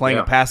 right? Playing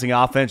a passing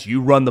offense,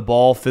 you run the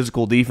ball,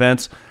 physical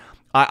defense.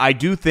 I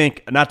do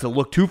think, not to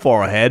look too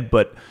far ahead,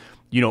 but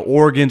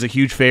Oregon's a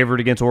huge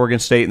favorite against Oregon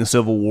State in the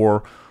Civil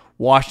War.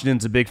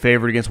 Washington's a big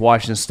favorite against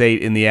Washington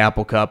State in the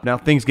Apple Cup. Now,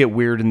 things get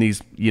weird in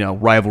these,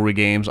 rivalry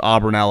games.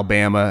 Auburn,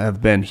 Alabama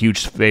have been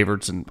huge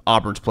favorites, and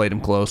Auburn's played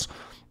them close.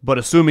 But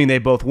assuming they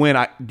both win,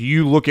 do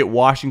you look at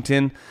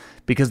Washington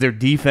because their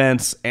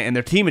defense and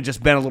their team had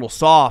just been a little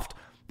soft?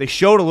 They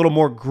showed a little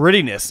more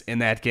grittiness in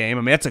that game.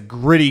 I mean, that's a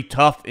gritty,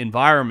 tough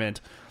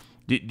environment.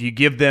 Do you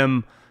give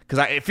them – because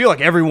I feel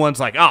like everyone's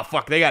like, oh,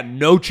 fuck, they got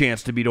no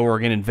chance to beat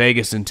Oregon in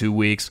Vegas in 2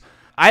 weeks.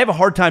 I have a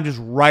hard time just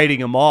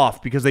writing them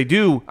off because they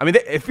do – I mean,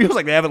 it feels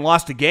like they haven't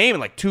lost a game in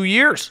like 2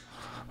 years.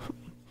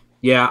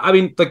 Yeah, I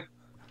mean,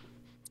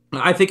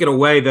 I think in a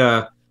way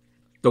the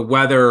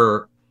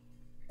weather –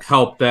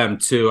 help them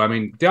too. I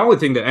mean, the only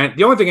thing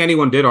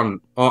anyone did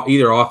on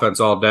either offense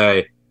all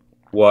day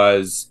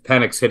was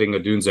Penix hitting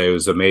Odunze. It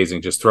was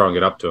amazing, just throwing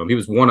it up to him. He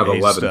was 1 of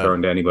 11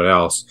 throwing to anybody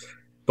else.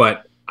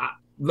 But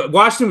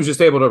Washington was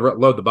just able to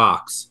load the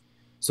box,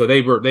 so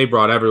they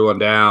brought everyone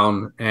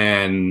down,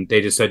 and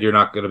they just said you're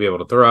not going to be able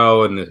to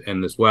throw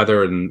in this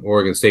weather. And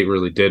Oregon State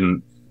really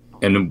didn't.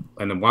 And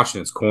then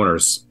Washington's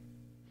corners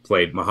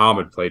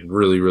Muhammad played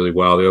really, really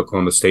well. The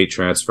Oklahoma State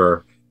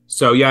transfer.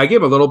 So yeah, I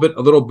gave a little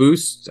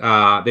boost.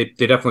 They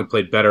definitely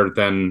played better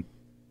than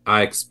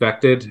I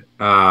expected.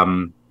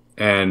 And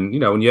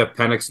when you have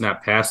Penix in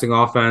that passing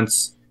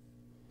offense,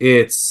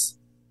 the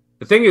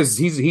thing is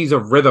he's a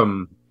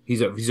rhythm.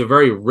 He's a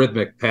very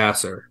rhythmic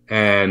passer,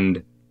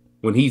 and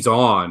when he's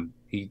on,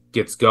 he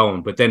gets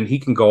going. But then he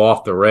can go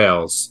off the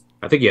rails.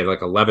 I think he had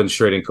like 11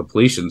 straight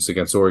incompletions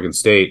against Oregon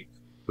State,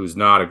 who's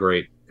not a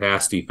great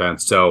pass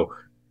defense. So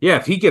yeah,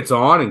 if he gets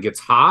on and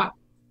gets hot,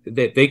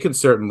 they can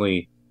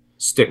certainly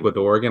stick with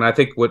Oregon. I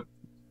think what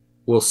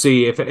we'll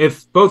see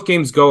if both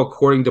games go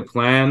according to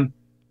plan,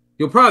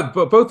 you'll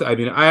probably both. I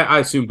mean, I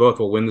assume both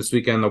will win this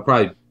weekend. They'll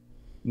probably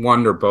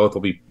one or both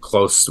will be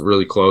close,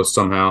 really close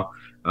somehow,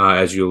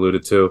 as you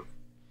alluded to.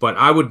 But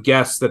I would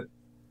guess that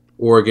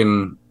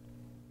Oregon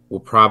will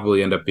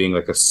probably end up being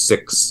like a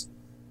 6-7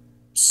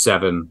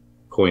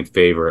 point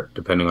favorite,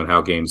 depending on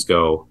how games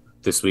go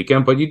this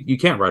weekend. But you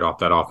can't write off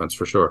that offense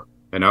for sure.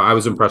 And I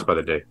was impressed by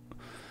the day.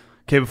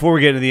 Okay, before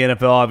we get into the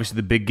NFL, obviously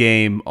the big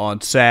game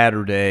on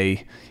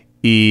Saturday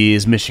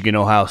is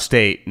Michigan-Ohio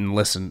State. And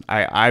listen,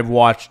 I've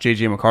watched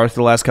J.J. McCarthy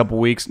the last couple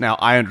of weeks. Now,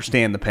 I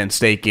understand the Penn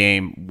State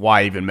game.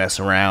 Why even mess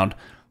around?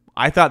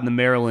 I thought in the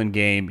Maryland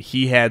game,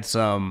 he had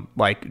some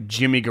like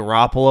Jimmy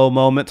Garoppolo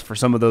moments for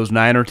some of those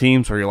Niner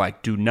teams where you're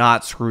like, do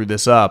not screw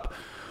this up.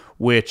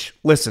 Which,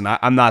 listen,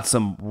 I'm not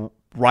some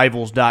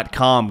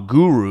Rivals.com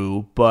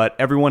guru, but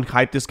everyone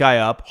hyped this guy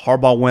up.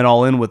 Harbaugh went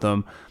all in with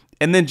him.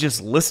 And then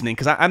just listening,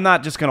 because I'm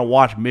not just going to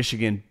watch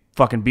Michigan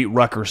fucking beat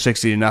Rutgers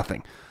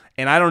 60-0.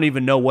 And I don't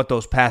even know what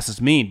those passes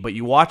mean. But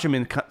you watch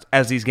them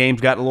as these games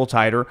got a little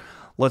tighter.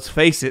 Let's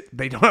face it,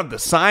 they don't have the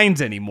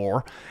signs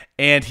anymore.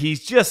 And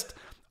he's just,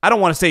 I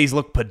don't want to say he's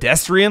looked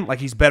pedestrian,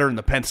 like he's better than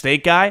the Penn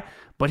State guy.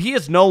 But he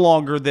is no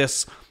longer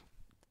this,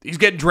 he's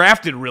getting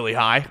drafted really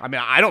high. I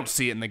mean, I don't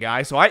see it in the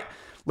guy. So I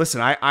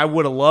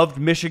would have loved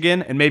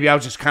Michigan, and maybe I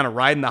was just kind of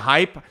riding the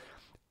hype.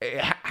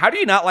 How do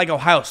you not like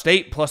Ohio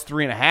State plus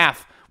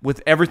 3.5?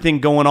 With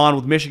everything going on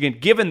with Michigan,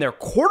 given their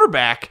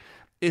quarterback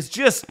is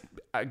just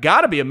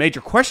got to be a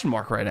major question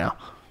mark right now.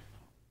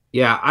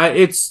 Yeah,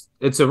 it's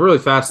a really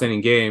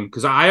fascinating game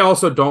because I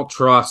also don't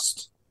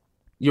trust.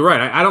 You're right.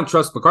 I don't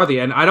trust McCarthy,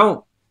 and I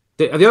don't.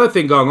 The other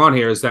thing going on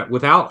here is that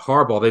without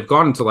Harbaugh, they've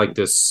gone into like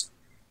this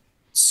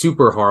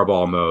super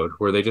Harbaugh mode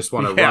where they just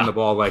want to run the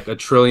ball like a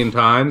trillion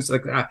times.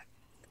 Like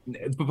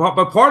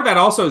But part of that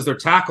also is their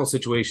tackle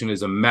situation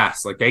is a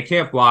mess. Like they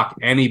can't block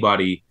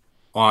anybody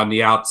on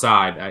the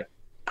outside.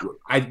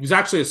 It was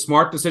actually a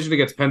smart decision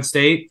against Penn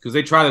State because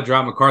they tried to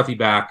drop McCarthy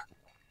back,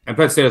 and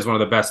Penn State is one of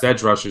the best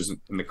edge rushers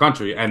in the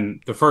country.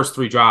 And the first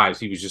 3 drives,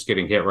 he was just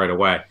getting hit right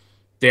away.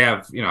 They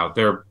have,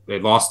 they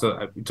lost.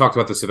 We talked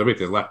about this the other week.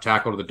 They left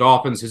tackle to the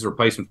Dolphins. His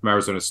replacement from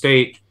Arizona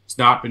State, it's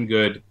not been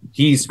good.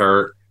 He's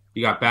hurt.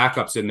 You got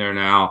backups in there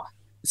now,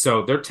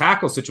 so their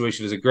tackle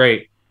situation isn't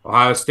great.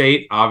 Ohio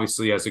State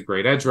obviously has a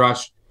great edge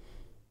rush.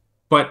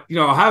 But,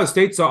 Ohio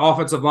State's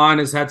offensive line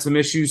has had some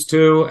issues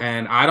too,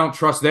 and I don't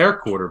trust their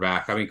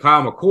quarterback. I mean,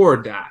 Kyle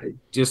McCord,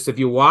 just if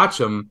you watch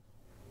him,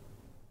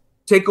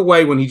 take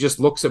away when he just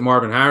looks at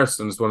Marvin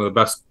Harrison as one of the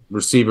best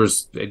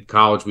receivers in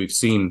college we've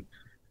seen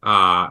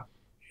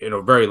in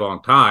a very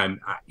long time.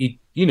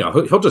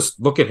 He'll just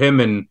look at him,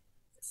 and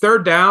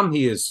third down,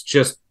 he is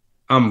just,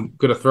 I'm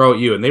going to throw at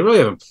you. And they really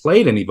haven't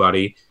played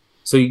anybody,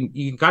 so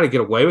you got to get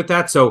away with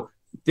that. So,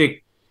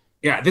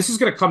 this is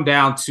going to come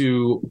down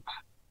to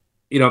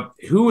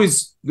who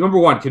is number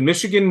one. Can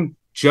Michigan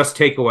just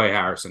take away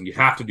Harrison? You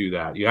have to do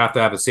that. You have to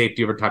have a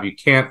safety over time. You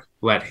can't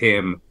let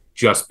him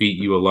just beat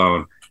you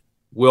alone.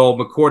 Will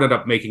McCord end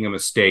up making a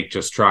mistake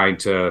just trying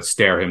to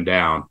stare him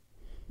down,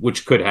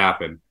 which could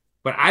happen.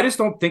 But I just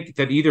don't think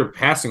that either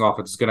passing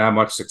offense is going to have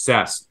much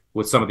success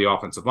with some of the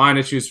offensive line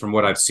issues from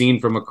what I've seen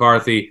from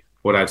McCarthy,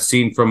 what I've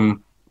seen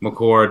from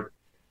McCord.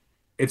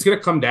 It's going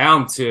to come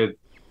down to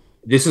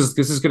this is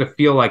going to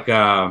feel like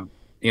an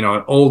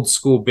old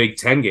school Big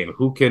Ten game.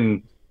 Who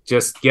can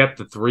just get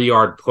the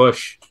 3-yard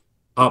push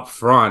up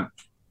front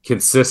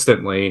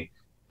consistently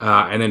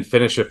and then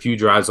finish a few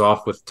drives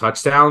off with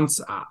touchdowns?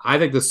 I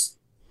think this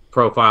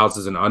profiles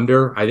as an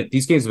under. I think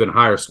these games have been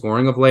higher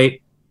scoring of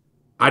late.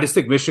 I just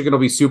think Michigan will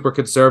be super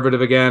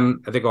conservative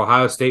again. I think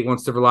Ohio State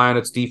wants to rely on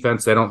its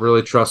defense. They don't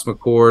really trust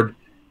McCord.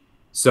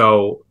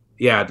 So,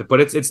 yeah,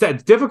 but it's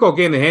that difficult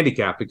game to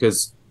handicap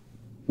because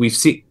we've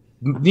seen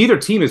neither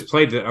team has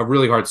played a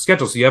really hard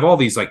schedule. So you have all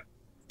these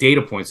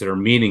data points that are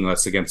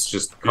meaningless against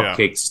just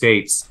cupcake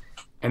states.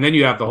 And then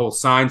you have the whole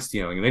sign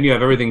stealing. And then you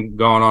have everything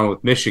going on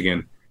with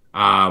Michigan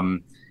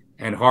and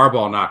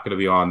Harbaugh not going to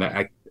be on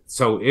that.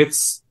 So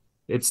it's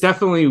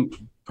definitely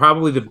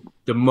probably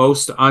the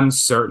most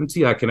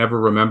uncertainty I can ever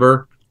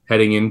remember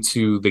heading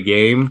into the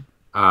game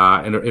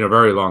in a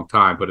very long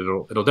time. But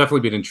it'll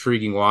definitely be an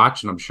intriguing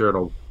watch, and I'm sure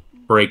it'll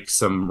break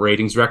some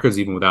ratings records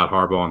even without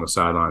Harbaugh on the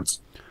sidelines.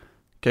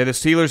 Okay, the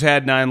Steelers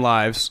had 9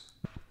 lives.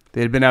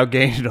 They had been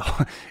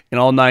outgained in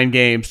all 9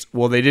 games.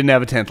 Well, they didn't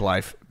have a 10th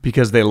life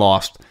because they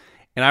lost.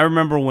 And I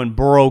remember when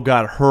Burrow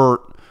got hurt,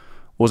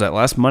 what was that,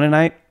 last Monday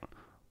night?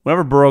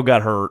 Whenever Burrow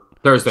got hurt.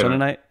 Thursday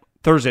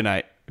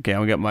night. Okay,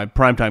 I got my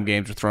primetime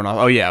games are thrown off.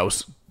 Oh, yeah, it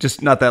was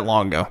just not that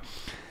long ago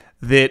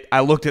that I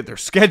looked at their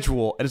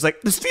schedule, and it's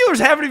like, the Steelers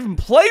haven't even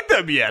played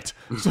them yet.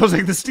 So I was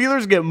like, the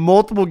Steelers get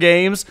multiple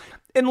games.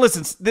 And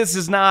listen, this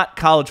is not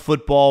college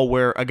football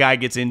where a guy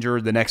gets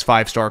injured, the next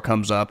 5-star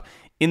comes up.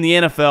 In the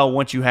NFL,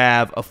 once you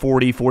have a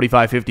 $40, $45,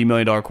 $50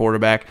 million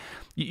quarterback,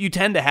 you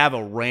tend to have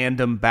a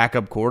random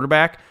backup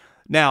quarterback.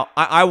 Now,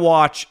 I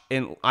watch,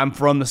 and I'm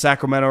from the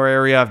Sacramento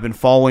area. I've been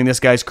following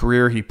this guy's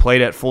career. He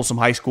played at Folsom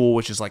High School,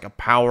 which is like a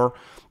power.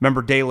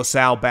 Remember De La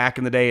Salle back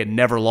in the day had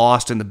never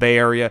lost in the Bay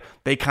Area.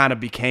 They kind of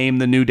became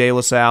the new De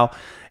La Salle,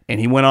 and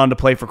he went on to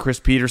play for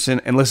Chris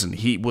Peterson. And listen,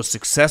 he was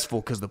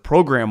successful because the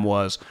program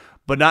was,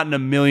 but not in a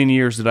million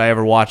years did I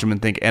ever watch him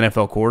and think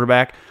NFL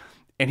quarterback.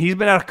 And he's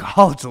been out of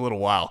college a little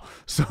while.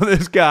 So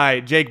this guy,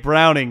 Jake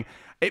Browning,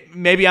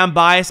 maybe I'm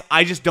biased.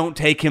 I just don't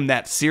take him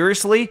that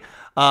seriously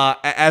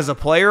as a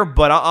player.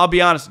 But I'll be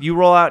honest, you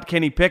roll out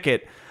Kenny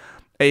Pickett,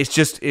 it's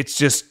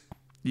just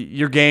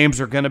your games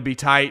are going to be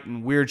tight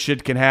and weird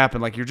shit can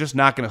happen. Like, you're just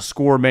not going to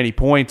score many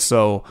points.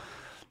 So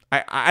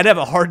I'd have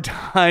a hard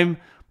time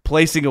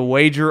placing a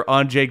wager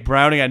on Jake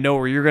Browning. I know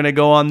where you're going to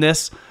go on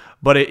this.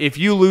 But if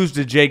you lose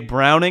to Jake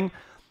Browning,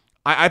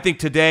 I think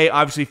today,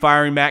 obviously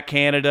firing Matt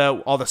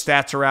Canada, all the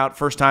stats are out.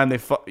 First time they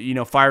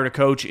fired a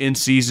coach in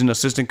season,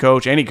 assistant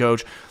coach, any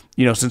coach,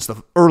 since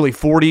the early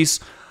 40s.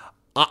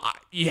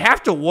 You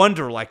have to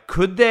wonder,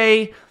 could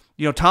they?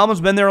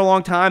 Tomlin's been there a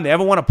long time. They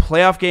haven't won a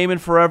playoff game in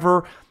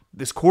forever.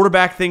 This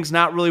quarterback thing's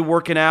not really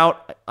working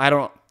out. I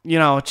don't,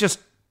 it's just,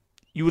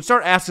 you would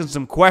start asking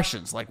some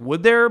questions. Like,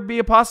 would there be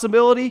a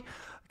possibility?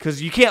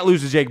 Because you can't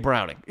lose to Jake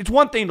Browning. It's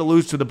one thing to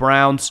lose to the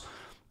Browns.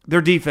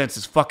 Their defense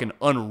is fucking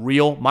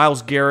unreal.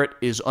 Myles Garrett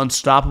is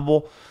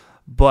unstoppable.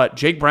 But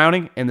Jake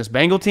Browning and this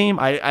Bengal team,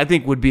 I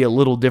think would be a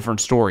little different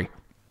story.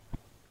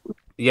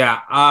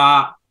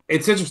 Yeah,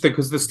 it's interesting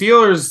because the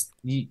Steelers,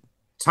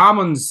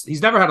 Tomlin's,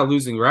 he's never had a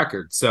losing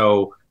record.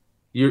 So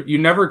you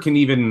never can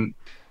even,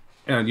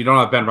 you don't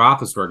have Ben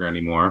Roethlisberger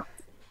anymore,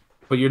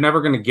 but you're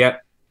never going to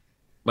get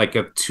like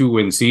a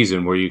 2-win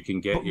season where you can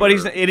get. But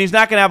he's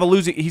not going to have a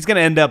losing. He's going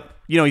to end up,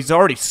 he's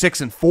already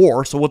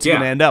 6-4. So what's he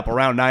going to end up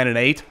around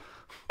 9-8?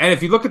 And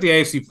if you look at the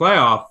AFC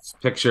playoffs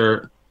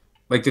picture,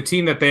 like the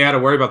team that they had to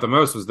worry about the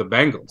most was the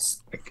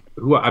Bengals.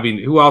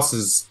 Who else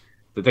is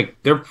they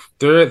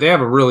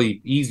have a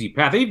really easy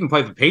path. They even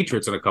play the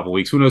Patriots in a couple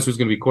weeks. Who knows who's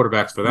going to be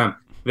quarterbacks for them?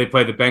 They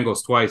played the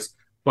Bengals twice,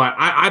 but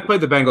I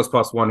played the Bengals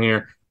 +1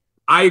 here.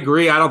 I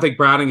agree. I don't think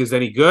Browning is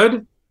any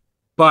good,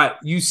 but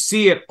you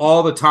see it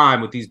all the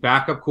time with these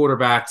backup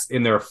quarterbacks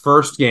in their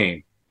first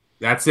game.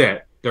 That's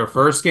it. Their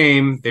first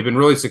game, they've been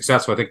really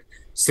successful. I think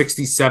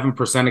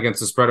 67% against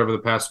the spread over the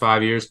past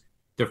 5 years.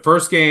 Their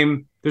first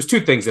game, there's two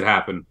things that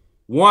happen.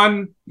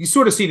 One, you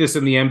sort of see this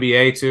in the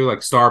NBA too,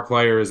 like star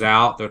player is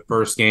out their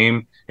first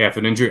game. They have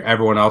an injury,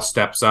 everyone else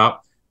steps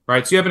up,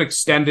 right? So you have an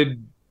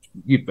extended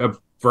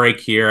break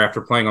here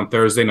after playing on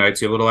Thursday night.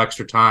 So you have a little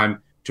extra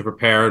time to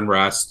prepare and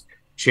rest.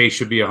 Chase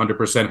should be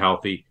 100%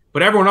 healthy.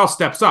 But everyone else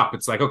steps up.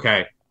 It's like,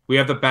 okay, we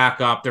have the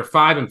backup. They're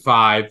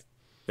 5-5.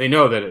 They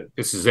know that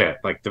this is it.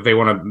 Like, if they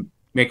want to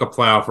make a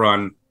playoff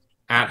run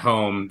at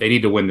home, they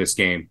need to win this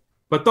game.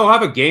 But they'll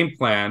have a game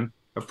plan,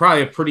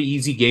 probably a pretty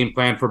easy game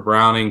plan for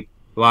Browning,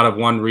 a lot of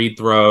one-read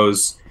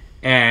throws,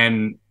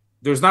 and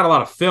there's not a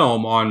lot of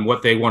film on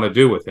what they want to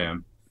do with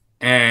him.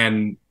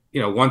 And,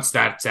 once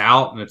that's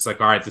out and it's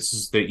like, all right, this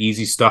is the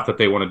easy stuff that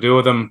they want to do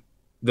with him,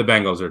 the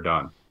Bengals are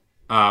done.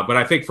 But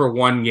I think for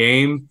one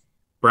game,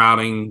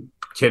 Browning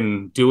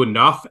can do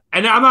enough.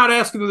 And I'm not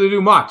asking them to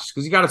do much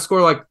because you got to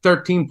score like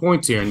 13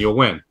 points here and you'll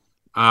win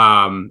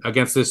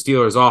against this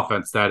Steelers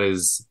offense. That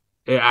is,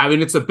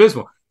 it's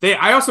abysmal.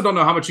 I also don't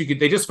know how much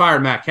they just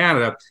fired Matt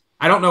Canada.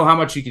 I don't know how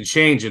much you can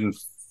change in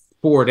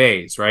 4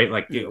 days, right?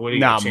 Like, what do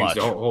you change much.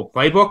 The whole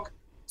playbook?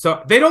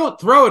 So they don't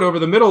throw it over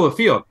the middle of the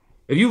field.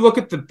 If you look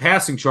at the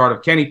passing chart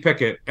of Kenny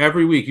Pickett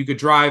every week, you could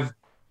drive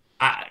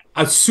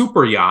a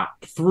super yacht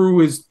through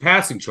his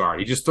passing chart.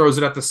 He just throws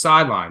it at the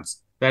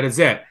sidelines. That is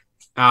it.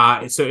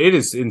 So it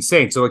is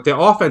insane. So, like, the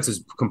offense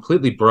is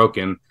completely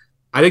broken.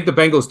 I think the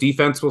Bengals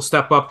defense will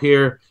step up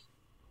here.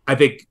 I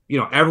think,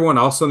 everyone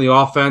else on the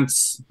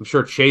offense, I'm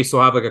sure Chase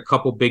will have like a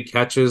couple big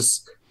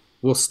catches,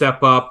 will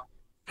step up.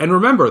 And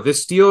remember,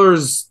 this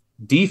Steelers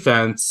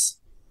defense,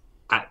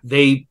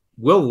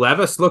 Will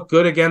Levis look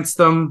good against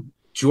them.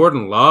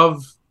 Jordan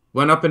Love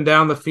went up and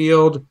down the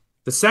field.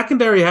 The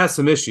secondary has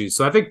some issues,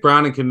 so I think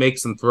Browning can make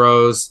some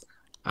throws.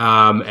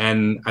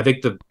 And I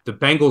think the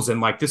Bengals, and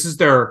like, this is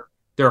their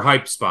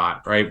hype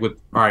spot, right?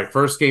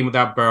 First game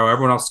without Burrow,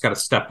 everyone else has got to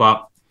step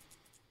up.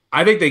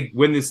 I think they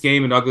win this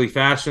game in ugly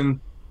fashion.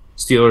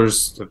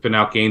 Steelers have been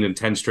outgained in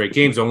 10 straight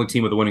games. The only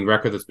team with a winning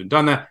record that's been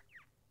done that.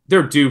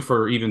 They're due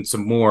for even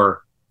some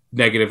more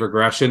negative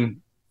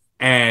regression.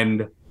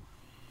 But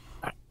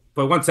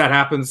once that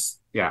happens,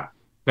 yeah,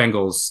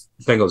 Bengals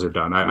are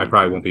done. I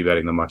probably won't be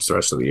betting them much the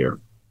rest of the year.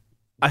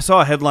 I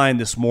saw a headline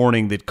this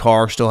morning that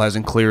Carr still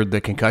hasn't cleared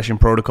the concussion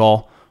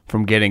protocol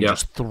from getting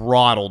just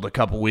throttled a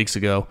couple weeks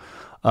ago.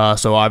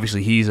 So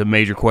obviously he's a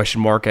major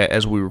question mark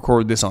as we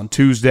record this on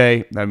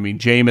Tuesday. I mean,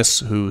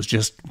 Jameis, who's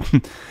just,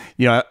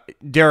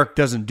 Derek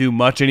doesn't do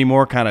much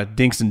anymore, kind of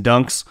dinks and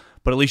dunks,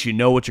 but at least you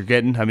know what you're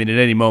getting. I mean, at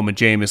any moment,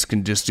 Jameis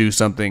can just do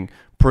something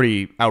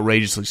pretty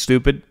outrageously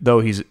stupid, though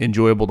he's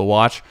enjoyable to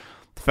watch.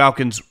 The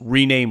Falcons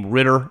rename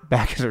Ritter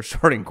back as their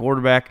starting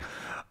quarterback.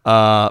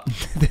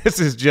 This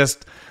is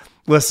just,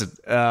 listen,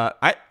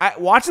 I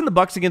watching the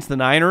Bucs against the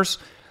Niners,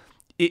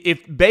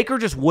 if Baker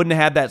just wouldn't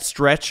have had that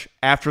stretch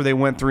after they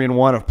went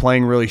 3-1 of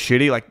playing really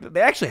shitty, like,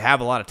 they actually have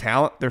a lot of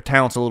talent. Their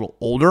talent's a little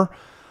older,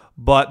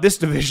 but this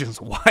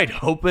division's wide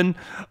open.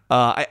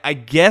 I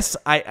guess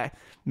I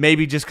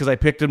maybe just because I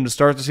picked them to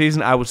start the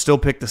season, I would still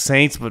pick the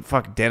Saints, but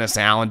fuck Dennis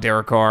Allen,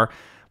 Derek Carr.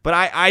 But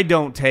I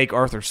don't take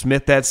Arthur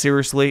Smith that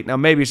seriously. Now,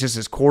 maybe it's just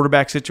his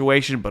quarterback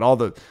situation, but all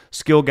the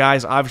skill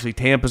guys, obviously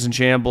Tampa's in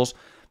shambles.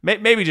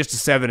 Maybe just a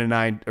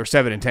 7-9 or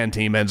 7-10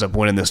 team ends up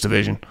winning this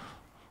division.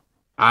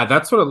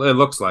 That's what it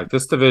looks like.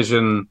 This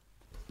division,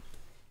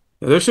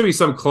 there should be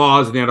some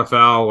clause in the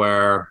NFL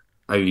where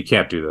you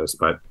can't do this,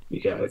 but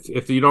yeah,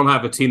 if you don't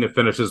have a team that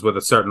finishes with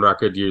a certain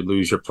record, you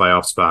lose your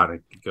playoff spot.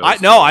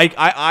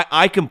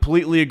 I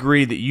completely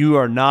agree that you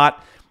are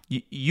not.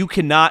 You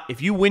cannot,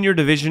 if you win your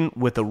division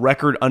with a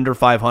record under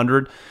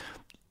 500,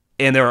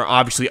 and there are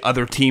obviously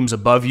other teams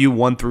above you,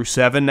 1 through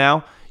 7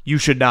 now, you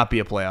should not be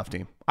a playoff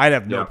team. I'd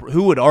have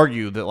who would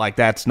argue that, like,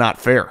 that's not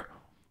fair?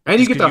 And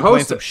you get to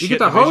host it. You get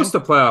to host a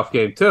playoff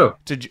game too.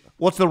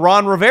 What's the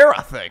Ron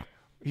Rivera thing?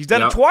 He's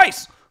done it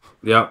twice.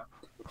 Yep.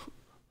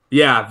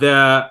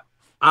 Yeah.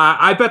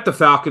 I bet the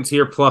Falcons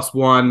here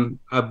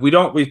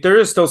 +1. There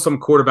is still some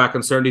quarterback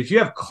uncertainty. If you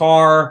have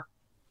Carr,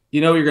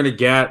 you're going to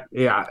get.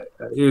 Yeah,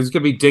 it's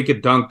going to be Dink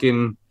and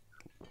Duncan,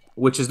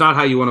 which is not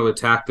how you want to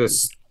attack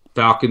this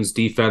Falcons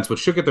defense, which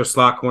should get their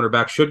slot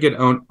cornerback, should get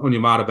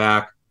Onyemata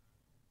back.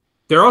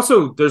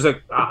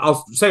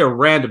 I'll say a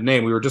random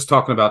name. We were just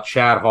talking about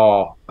Chad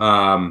Hall.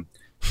 I'm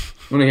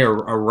going to hear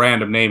a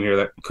random name here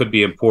that could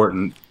be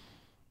important.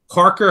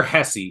 Parker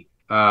Hesse is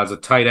a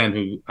tight end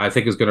who I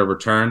think is going to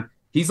return.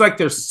 He's like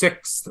their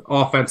 6th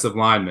offensive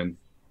lineman.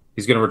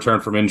 He's going to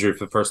return from injury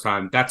for the first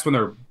time. That's when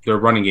their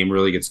running game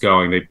really gets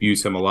going. They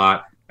use him a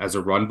lot as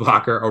a run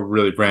blocker, a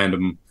really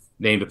random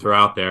name to throw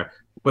out there.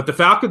 But the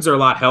Falcons are a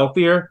lot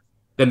healthier.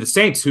 Then the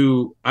Saints,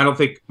 who I don't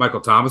think Michael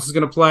Thomas is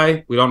going to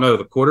play. We don't know who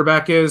the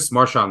quarterback is.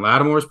 Marshawn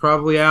Lattimore is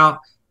probably out.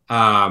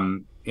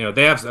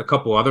 They have a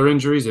couple other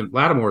injuries, and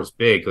Lattimore is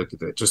big. Like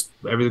just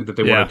everything that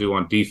they want to do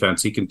on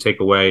defense, he can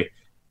take away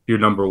your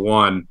number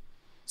one.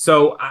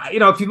 So,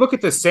 if you look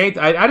at the Saints,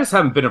 I just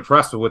haven't been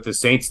impressed with what the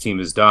Saints team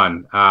has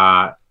done.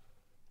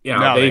 They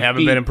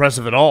haven't been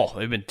impressive at all.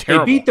 They've been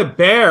terrible. They beat the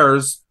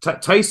Bears,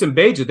 Tyson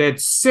Bagent.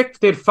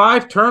 They had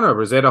 5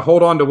 turnovers. They had to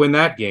hold on to win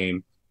that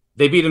game.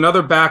 They beat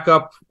another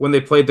backup when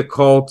they played the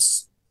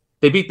Colts.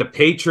 They beat the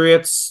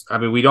Patriots. I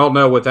mean, we don't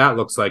know what that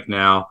looks like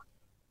now.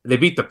 They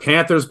beat the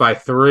Panthers by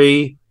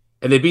 3,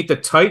 and they beat the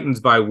Titans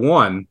by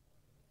 1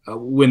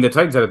 when the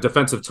Titans had a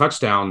defensive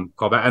touchdown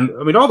call back. And,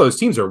 I mean, all those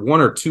teams are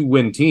 1 or 2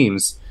 win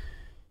teams.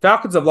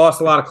 Falcons have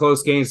lost a lot of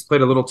close games,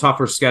 played a little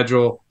tougher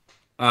schedule.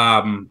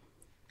 I'll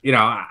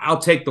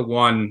take the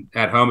 1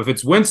 at home. If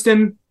it's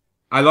Winston,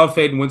 I love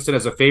fading Winston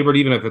as a favorite,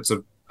 even if it's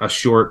a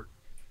short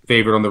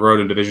favorite on the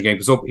road in division game,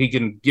 because he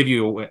can give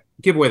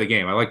away the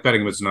game. I like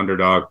betting him as an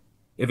underdog.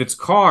 If it's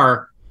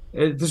Carr,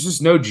 there's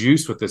just no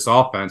juice with this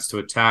offense to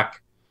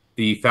attack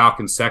the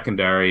Falcons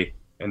secondary,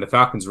 and the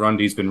Falcons run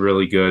D's been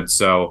really good.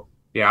 So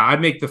yeah, I'd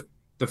make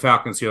the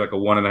Falcons here like a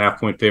 1.5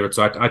 point favorite.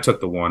 So I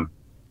took the 1.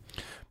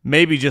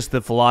 Maybe just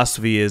the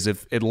philosophy is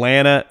if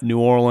Atlanta, New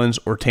Orleans,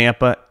 or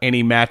Tampa,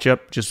 any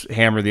matchup, just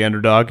hammer the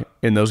underdog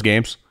in those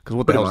games. Because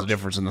what the hell is the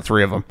difference in the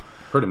 3 of them?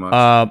 Pretty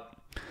much.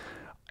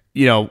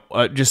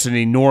 Just an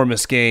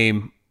enormous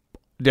game,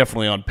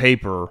 definitely on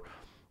paper.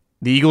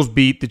 The Eagles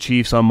beat the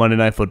Chiefs on Monday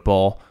Night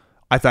Football.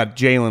 I thought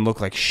Jalen looked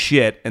like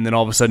shit, and then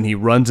all of a sudden he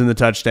runs in the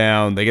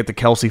touchdown. They get the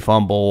Kelsey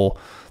fumble.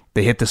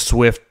 They hit the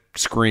Swift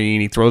screen.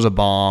 He throws a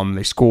bomb.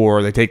 They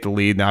score. They take the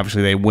lead, and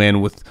obviously they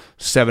win with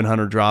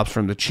 700 drops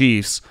from the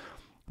Chiefs.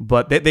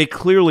 But they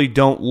clearly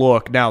don't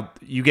look. Now,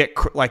 you get,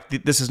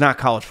 this is not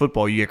college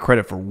football. You get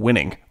credit for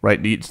winning,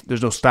 right?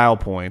 There's no style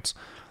points.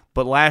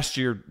 But last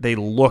year, they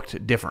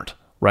looked different,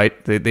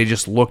 right? They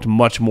just looked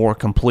much more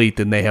complete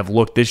than they have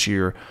looked this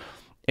year.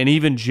 And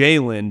even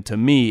Jalen, to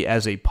me,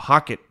 as a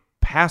pocket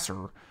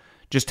passer,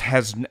 just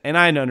has, and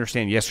I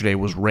understand yesterday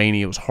was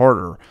rainy, it was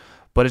harder,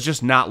 but it's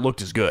just not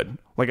looked as good.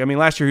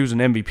 Last year he was an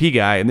MVP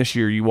guy, and this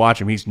year you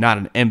watch him, he's not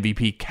an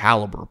MVP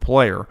caliber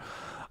player.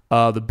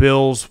 The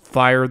Bills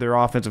fire their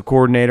offensive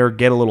coordinator,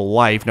 get a little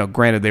life. Now,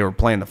 granted, they were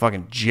playing the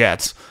fucking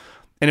Jets,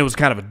 and it was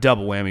kind of a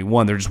double whammy.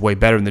 One, they're just way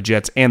better than the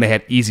Jets, and they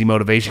had easy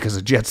motivation because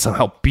the Jets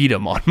somehow beat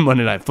them on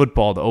Monday Night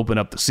Football to open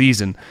up the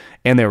season,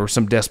 and there was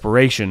some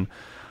desperation.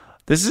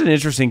 This is an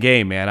interesting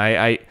game,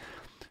 man.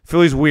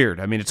 Philly's weird.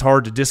 I mean, it's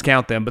hard to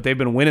discount them, but they've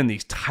been winning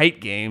these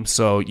tight games.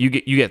 So you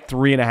get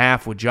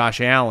 3.5 with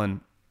Josh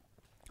Allen,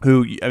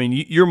 who, I mean,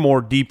 you're more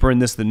deeper in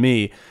this than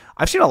me.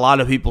 I've seen a lot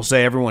of people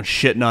say everyone's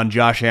shitting on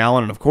Josh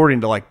Allen, and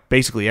according to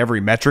basically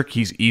every metric,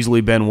 he's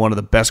easily been one of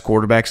the best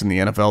quarterbacks in the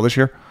NFL this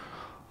year.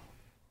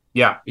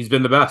 Yeah, he's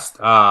been the best.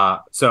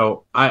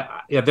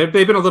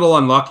 They've been a little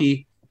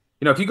unlucky.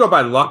 If you go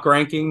by luck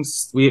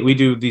rankings, we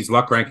do these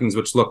luck rankings,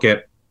 which look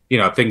at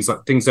things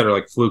that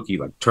are fluky,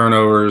 like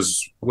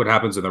turnovers, what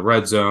happens in the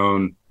red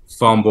zone,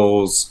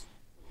 fumbles.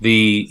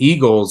 The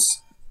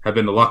Eagles have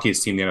been the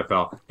luckiest team in the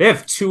NFL. They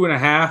have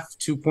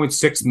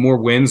 2.6 more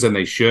wins than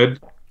they should.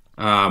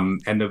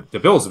 And the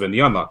Bills have been the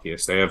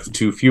unluckiest. They have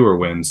 2 fewer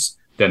wins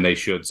than they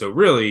should. So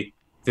really,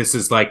 this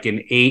is like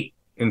an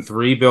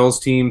 8-3 Bills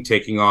team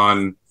taking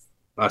on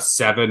a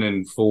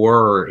 7-4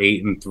 or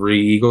 8-3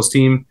 Eagles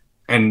team.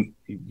 And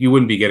you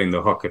wouldn't be getting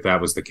the hook if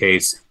that was the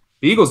case.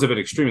 The Eagles have been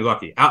extremely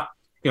lucky.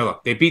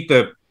 Look, they beat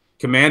the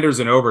Commanders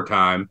in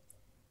overtime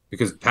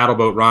because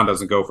Paddleboat Ron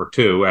doesn't go for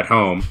 2 at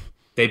home.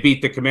 They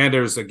beat the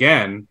Commanders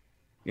again,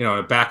 in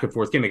a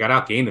back-and-forth game. They got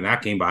outgained in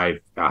that game by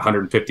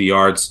 150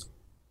 yards.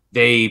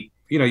 You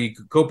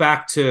could go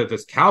back to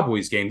this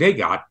Cowboys game. They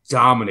got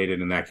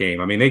dominated in that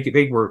game. I mean,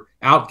 they were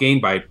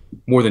outgained by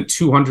more than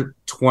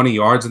 220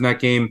 yards in that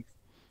game.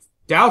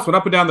 Dallas went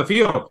up and down the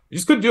field. You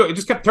just couldn't do it. It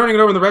just kept turning it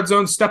over in the red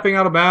zone, stepping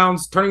out of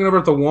bounds, turning it over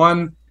at the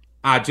 1.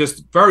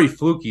 Just very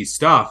fluky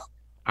stuff.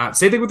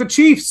 Same thing with the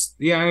Chiefs.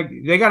 Yeah,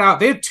 they got out.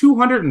 They had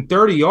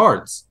 230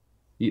 yards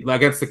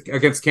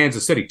against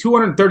Kansas City.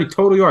 230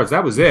 total yards.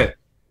 That was it.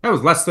 That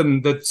was less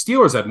than the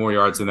Steelers had more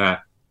yards than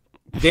that.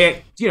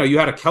 You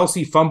had a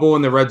Kelsey fumble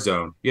in the red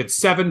zone. You had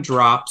 7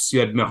 drops.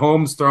 You had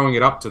Mahomes throwing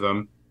it up to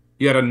them.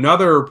 You had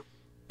another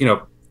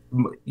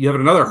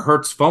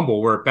Hurts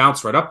fumble where it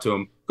bounced right up to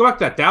him. Go back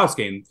to that Dallas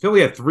game.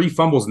 Philly had 3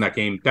 fumbles in that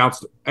game.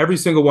 Every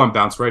single one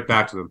bounced right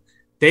back to them.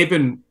 They've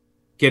been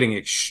getting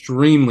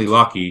extremely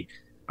lucky.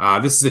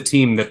 This is a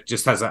team that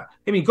just has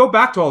go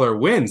back to all their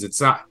wins.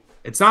 It's not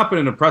been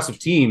an impressive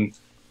team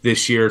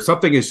this year.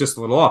 Something is just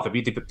a little off. They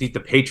beat the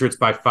Patriots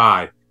by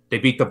 5. They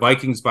beat the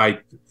Vikings by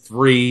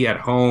 3 at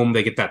home.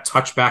 They get that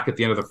touchback at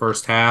the end of the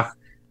first half.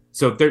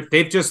 So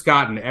they've just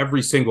gotten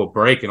every single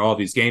break in all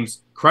these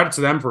games. Credit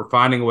to them for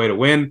finding a way to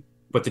win,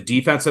 but the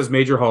defense has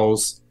major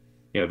holes.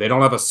 They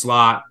don't have a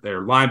slot.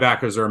 Their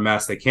linebackers are a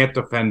mess. They can't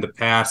defend the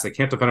pass. They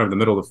can't defend over the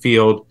middle of the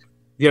field.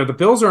 The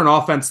Bills are an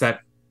offense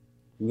that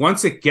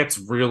once it gets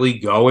really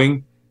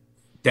going,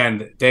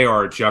 then they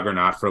are a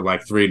juggernaut for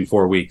 3 and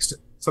 4 weeks.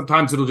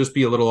 Sometimes it'll just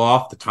be a little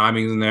off. The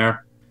timing's in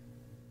there.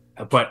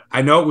 But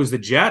I know it was the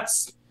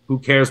Jets. Who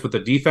cares what the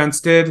defense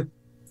did?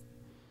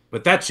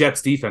 But that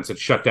Jets defense had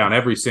shut down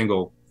every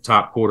single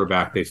top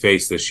quarterback they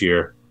faced this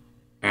year.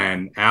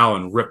 And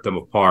Allen ripped them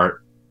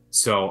apart.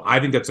 So I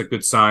think that's a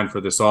good sign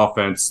for this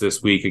offense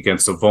this week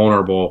against a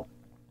vulnerable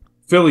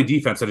Philly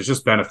defense that has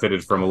just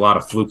benefited from a lot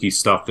of fluky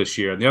stuff this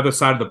year. And the other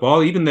side of the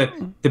ball, even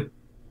the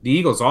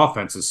Eagles'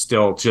 offense is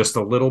still just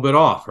a little bit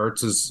off.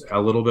 Hurts is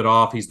a little bit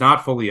off. He's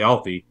not fully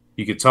healthy.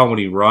 You can tell when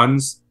he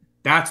runs.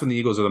 That's when the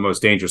Eagles are the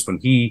most dangerous, when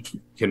he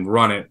can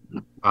run it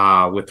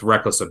with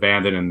reckless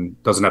abandon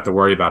and doesn't have to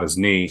worry about his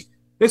knee.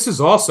 This is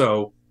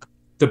also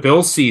the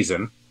Bills'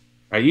 season.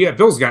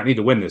 Bills need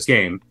to win this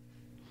game.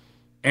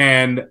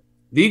 And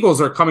the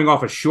Eagles are coming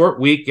off a short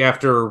week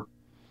after,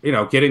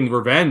 getting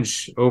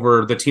revenge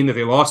over the team that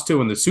they lost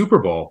to in the Super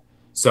Bowl.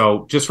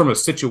 So just from a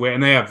situation,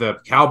 and they have the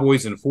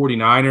Cowboys and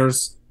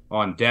 49ers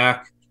on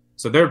deck.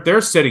 So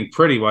they're sitting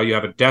pretty while you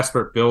have a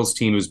desperate Bills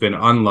team who's been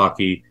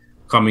unlucky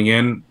coming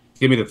in.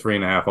 Give me the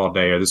 3.5 all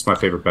day. This is my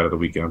favorite bet of the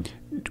weekend.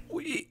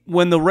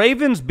 When the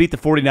Ravens beat the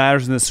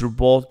 49ers in the Super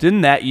Bowl,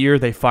 didn't that year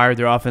they fired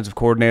their offensive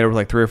coordinator with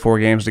like 3 or 4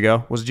 games to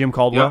go? Was it Jim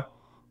Caldwell?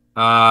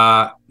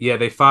 Yeah,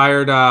 they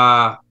fired.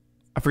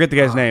 I forget the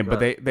guy's name, but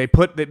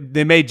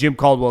they made Jim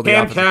Caldwell the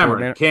offensive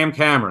coordinator. Cam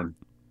Cameron.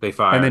 They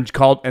fired,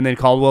 and then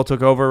Caldwell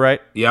took over, right?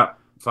 Yep,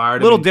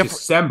 fired him in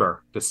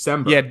December.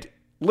 Yeah,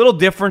 little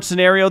different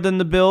scenario than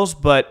the Bills,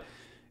 but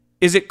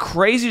is it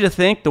crazy to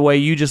think the way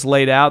you just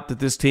laid out that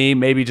this team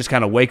maybe just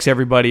kind of wakes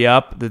everybody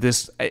up?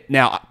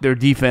 Now their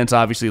defense,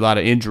 obviously a lot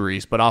of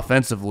injuries, but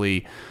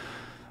offensively,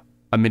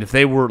 I mean, if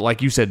they were,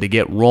 like you said, to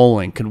get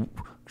rolling,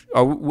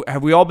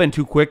 have we all been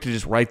too quick to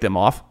just write them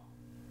off?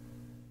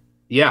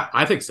 Yeah,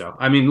 I think so.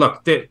 I mean,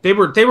 look, they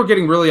were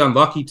getting really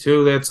unlucky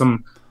too. They had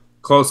some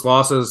close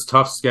losses,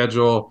 tough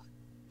schedule,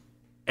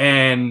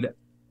 and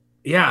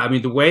yeah, I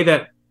mean, the way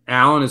that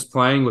Allen is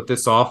playing with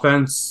this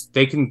offense,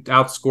 they can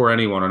outscore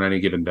anyone on any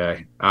given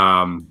day.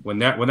 When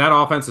that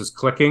offense is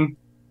clicking,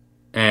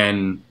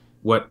 and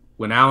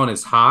when Allen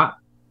is hot,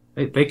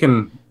 they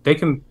can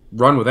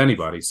run with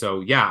anybody.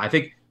 So yeah, I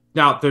think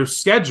now their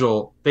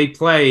schedule, they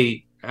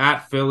play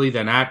at Philly,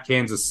 then at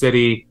Kansas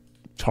City.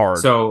 It's hard.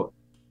 So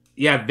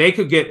yeah, they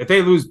could get, if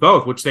they lose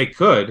both, which they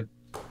could,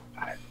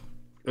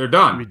 they're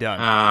done. Be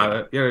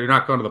done. You're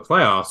not going to the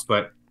playoffs,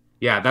 but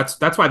yeah,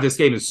 that's why this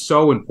game is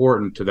so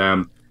important to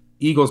them.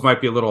 Eagles might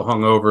be a little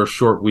hungover,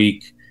 short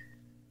week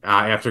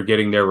after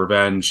getting their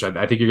revenge.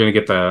 I think you're going to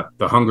get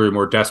the hungry,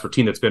 more desperate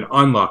team that's been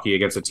unlucky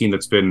against a team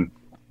that's been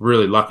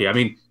really lucky. I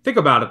mean, think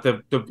about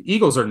it. The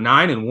Eagles are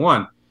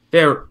 9-1.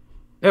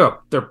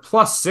 They're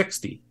plus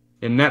 60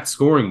 in net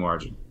scoring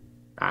margin.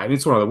 I mean,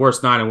 it's one of the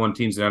worst 9-1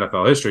 teams in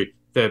NFL history.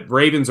 The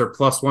Ravens are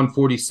plus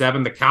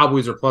 147. The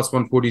Cowboys are plus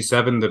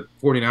 147. The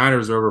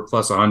 49ers are over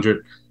plus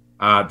 100.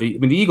 The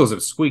Eagles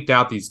have squeaked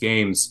out these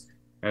games,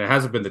 and it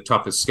hasn't been the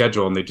toughest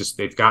schedule, and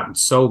they've gotten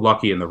so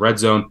lucky in the red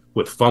zone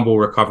with fumble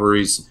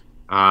recoveries.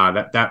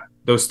 That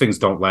those things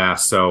don't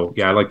last. So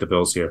yeah, I like the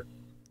Bills here.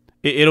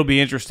 It'll be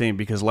interesting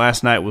because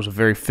last night was a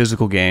very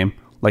physical game.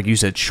 Like you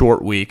said,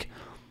 short week.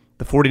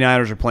 The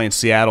 49ers are playing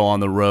Seattle on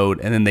the road,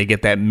 and then they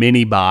get that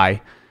mini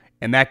bye,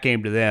 and that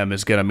game to them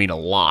is going to mean a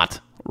lot,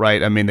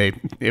 right? I mean,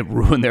 it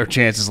ruined their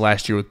chances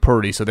last year with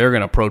Purdy, so they're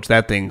going to approach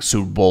that thing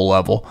Super Bowl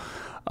level.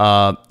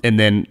 And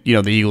then,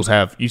 the Eagles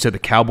have, you said the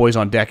Cowboys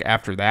on deck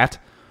after that,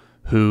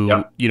 who,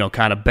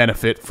 kind of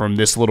benefit from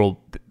this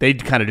they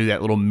kind of do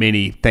that little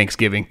mini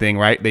Thanksgiving thing,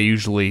 right? They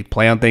usually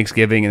play on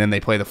Thanksgiving and then they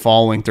play the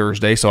following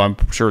Thursday, so I'm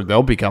sure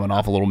they'll be coming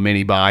off a little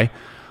mini bye.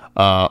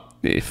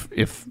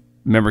 If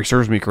memory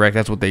serves me correct,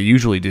 that's what they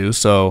usually do.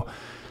 So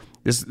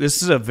this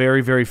is a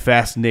very, very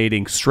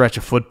fascinating stretch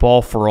of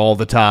football for all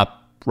the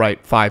top,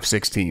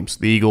 5-6 teams.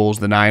 The Eagles,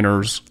 the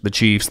Niners, the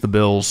Chiefs, the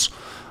Bills,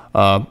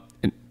 and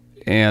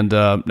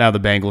now the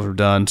Bengals are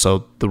done.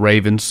 So the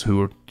Ravens,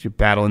 who are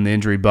battling the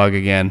injury bug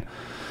again,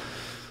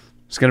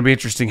 it's going to be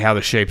interesting how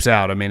this shapes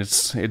out. I mean,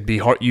 it'd be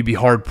hard. You'd be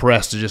hard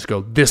pressed to just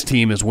go, this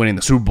team is winning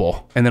the Super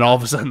Bowl, and then all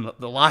of a sudden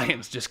the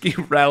Lions just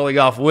keep rattling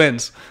off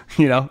wins.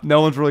 No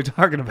one's really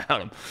talking about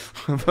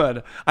them.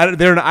 But I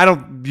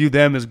don't view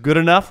them as good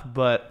enough.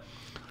 But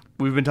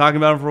we've been talking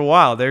about them for a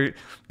while. They're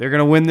going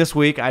to win this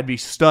week. I'd be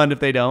stunned if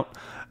they don't.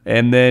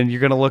 And then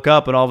you're going to look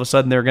up, and all of a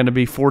sudden they're going to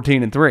be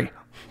 14-3.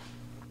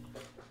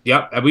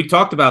 Yep, and we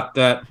talked about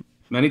that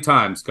many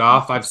times.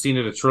 Goff, I've seen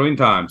it a trillion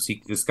times.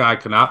 This guy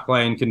cannot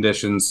play in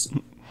conditions.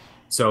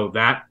 So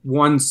that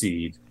 1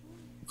 seed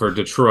for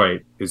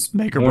Detroit is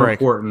more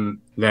important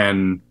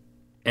than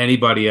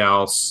anybody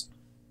else,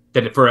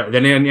 than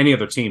any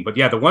other team. But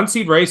yeah, the 1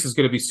 seed race is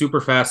going to be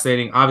super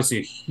fascinating. Obviously,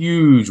 a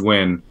huge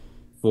win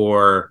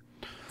for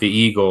the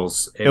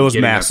Eagles. It was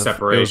massive.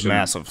 It was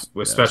massive,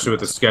 especially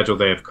with the schedule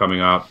they have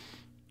coming up.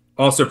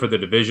 Also for the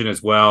division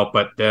as well,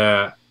 but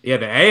the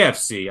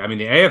AFC. I mean,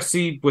 the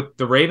AFC with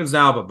the Ravens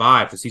now have a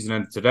bye if the season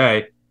ended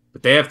today,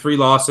 but they have 3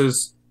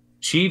 losses.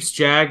 Chiefs,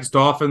 Jags,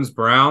 Dolphins,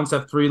 Browns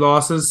have 3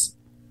 losses.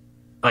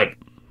 Like,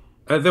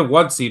 the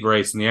 1 seed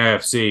race in the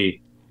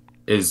AFC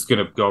is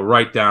going to go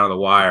right down to the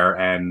wire,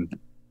 and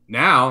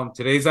now,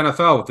 today's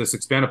NFL with this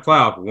expanded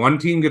playoff, one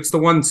team gets the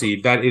 1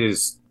 seed. That it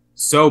is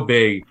so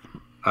big.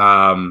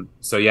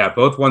 So yeah,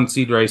 both 1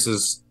 seed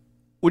races.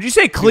 Would you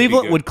say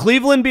Cleveland would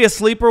Cleveland be a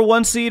sleeper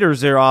 1 seed, or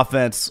is their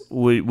offense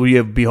would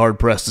you be hard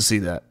pressed to see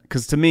that?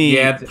 Because to me,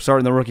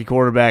 starting the rookie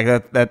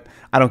quarterback, that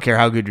I don't care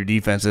how good your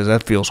defense is,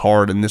 that feels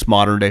hard in this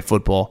modern day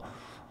football.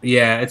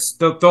 Yeah, it's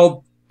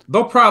they'll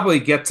probably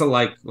get to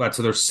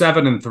so they're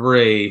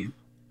 7-3.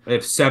 They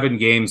have 7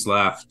 games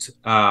left.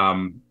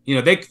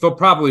 They'll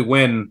probably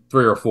win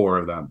 3 or 4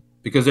 of them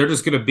because they're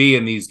just going to be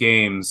in these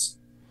games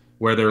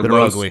where they're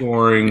low ugly.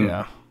 Scoring,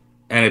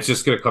 and it's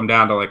just going to come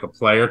down to like a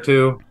play or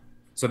two.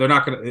 So they're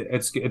not going to.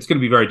 It's going to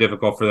be very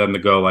difficult for them to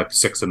go like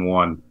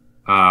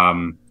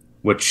 6-1,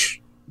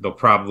 which they'll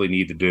probably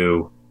need to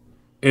do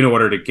in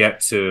order to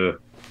get to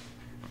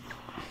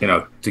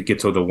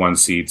the 1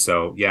 seed.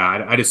 So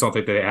yeah, I just don't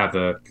think they have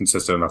the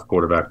consistent enough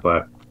quarterback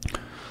play.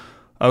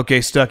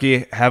 Okay,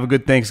 Stucky, have a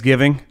good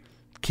Thanksgiving.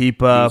 Keep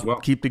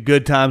the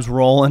good times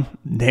rolling,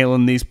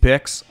 nailing these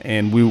picks,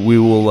 and we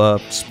will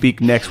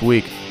speak next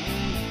week.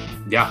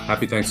 Yeah,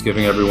 happy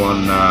Thanksgiving,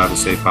 everyone. Have a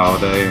safe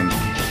holiday, and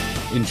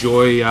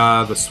enjoy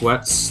the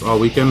sweats all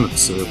weekend.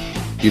 It's a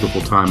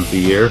beautiful time of the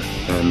year,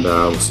 and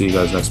we'll see you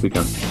guys next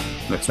weekend.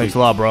 Thanks a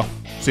lot, bro.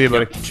 See you,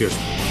 buddy. Yep, cheers.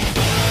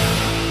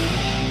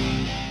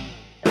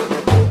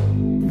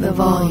 The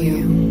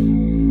volume.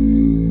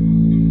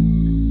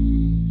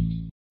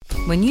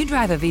 When you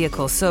drive a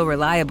vehicle so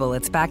reliable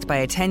it's backed by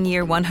a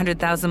 10-year,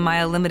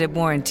 100,000-mile limited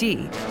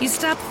warranty, you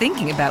stop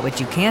thinking about what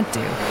you can't do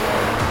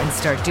and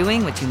start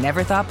doing what you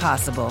never thought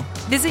possible.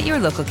 Visit your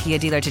local Kia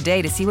dealer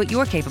today to see what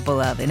you're capable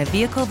of in a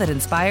vehicle that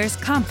inspires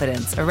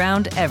confidence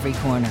around every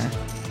corner.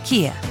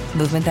 Kia,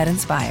 movement that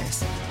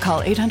inspires.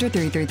 Call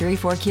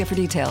 800-333-4KIA for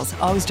details.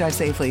 Always drive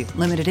safely.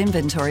 Limited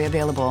inventory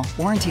available.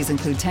 Warranties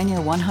include 10-year,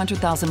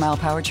 100,000-mile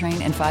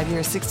powertrain and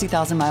 5-year,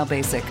 60,000-mile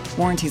basic.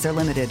 Warranties are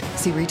limited.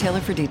 See retailer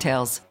for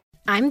details.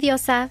 I'm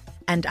Diosa.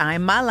 And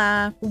I'm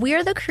Mala.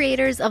 We're the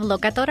creators of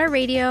Locatora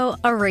Radio,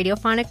 a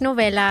radiophonic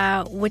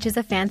novela, which is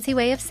a fancy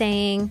way of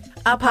saying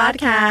a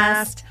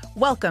podcast.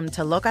 Welcome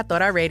to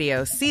Locatora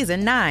Radio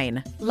Season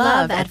 9.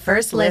 Love at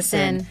First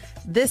Listen.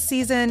 This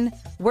season,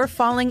 we're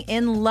falling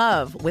in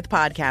love with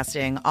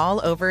podcasting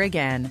all over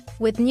again.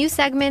 With new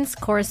segments,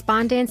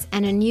 correspondence,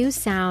 and a new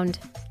sound.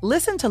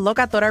 Listen to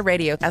Locatora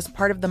Radio as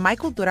part of the My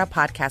Cultura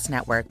Podcast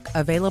Network.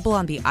 Available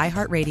on the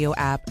iHeartRadio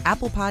app,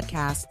 Apple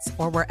Podcasts,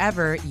 or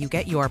wherever you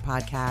get your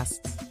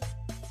podcasts.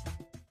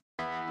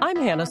 I'm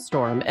Hannah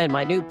Storm, and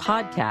my new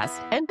podcast,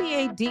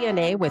 NBA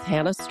DNA with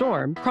Hannah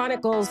Storm,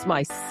 chronicles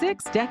my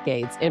 6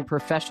 decades in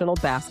professional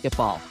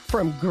basketball.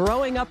 From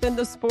growing up in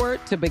the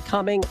sport to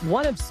becoming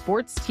one of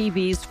sports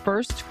TV's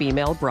first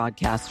female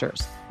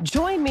broadcasters.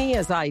 Join me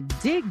as I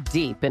dig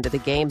deep into the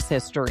game's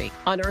history,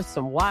 unearth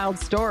some wild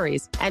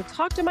stories, and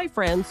talk to my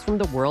friends from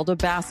the world of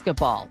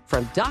basketball,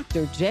 from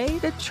Dr. J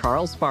to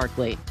Charles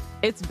Barkley.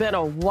 It's been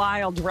a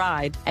wild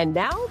ride, and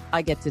now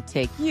I get to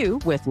take you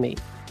with me.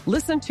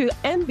 Listen to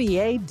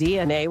NBA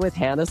DNA with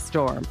Hannah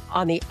Storm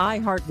on the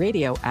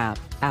iHeartRadio app,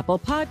 Apple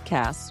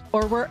Podcasts,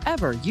 or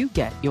wherever you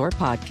get your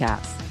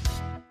podcasts.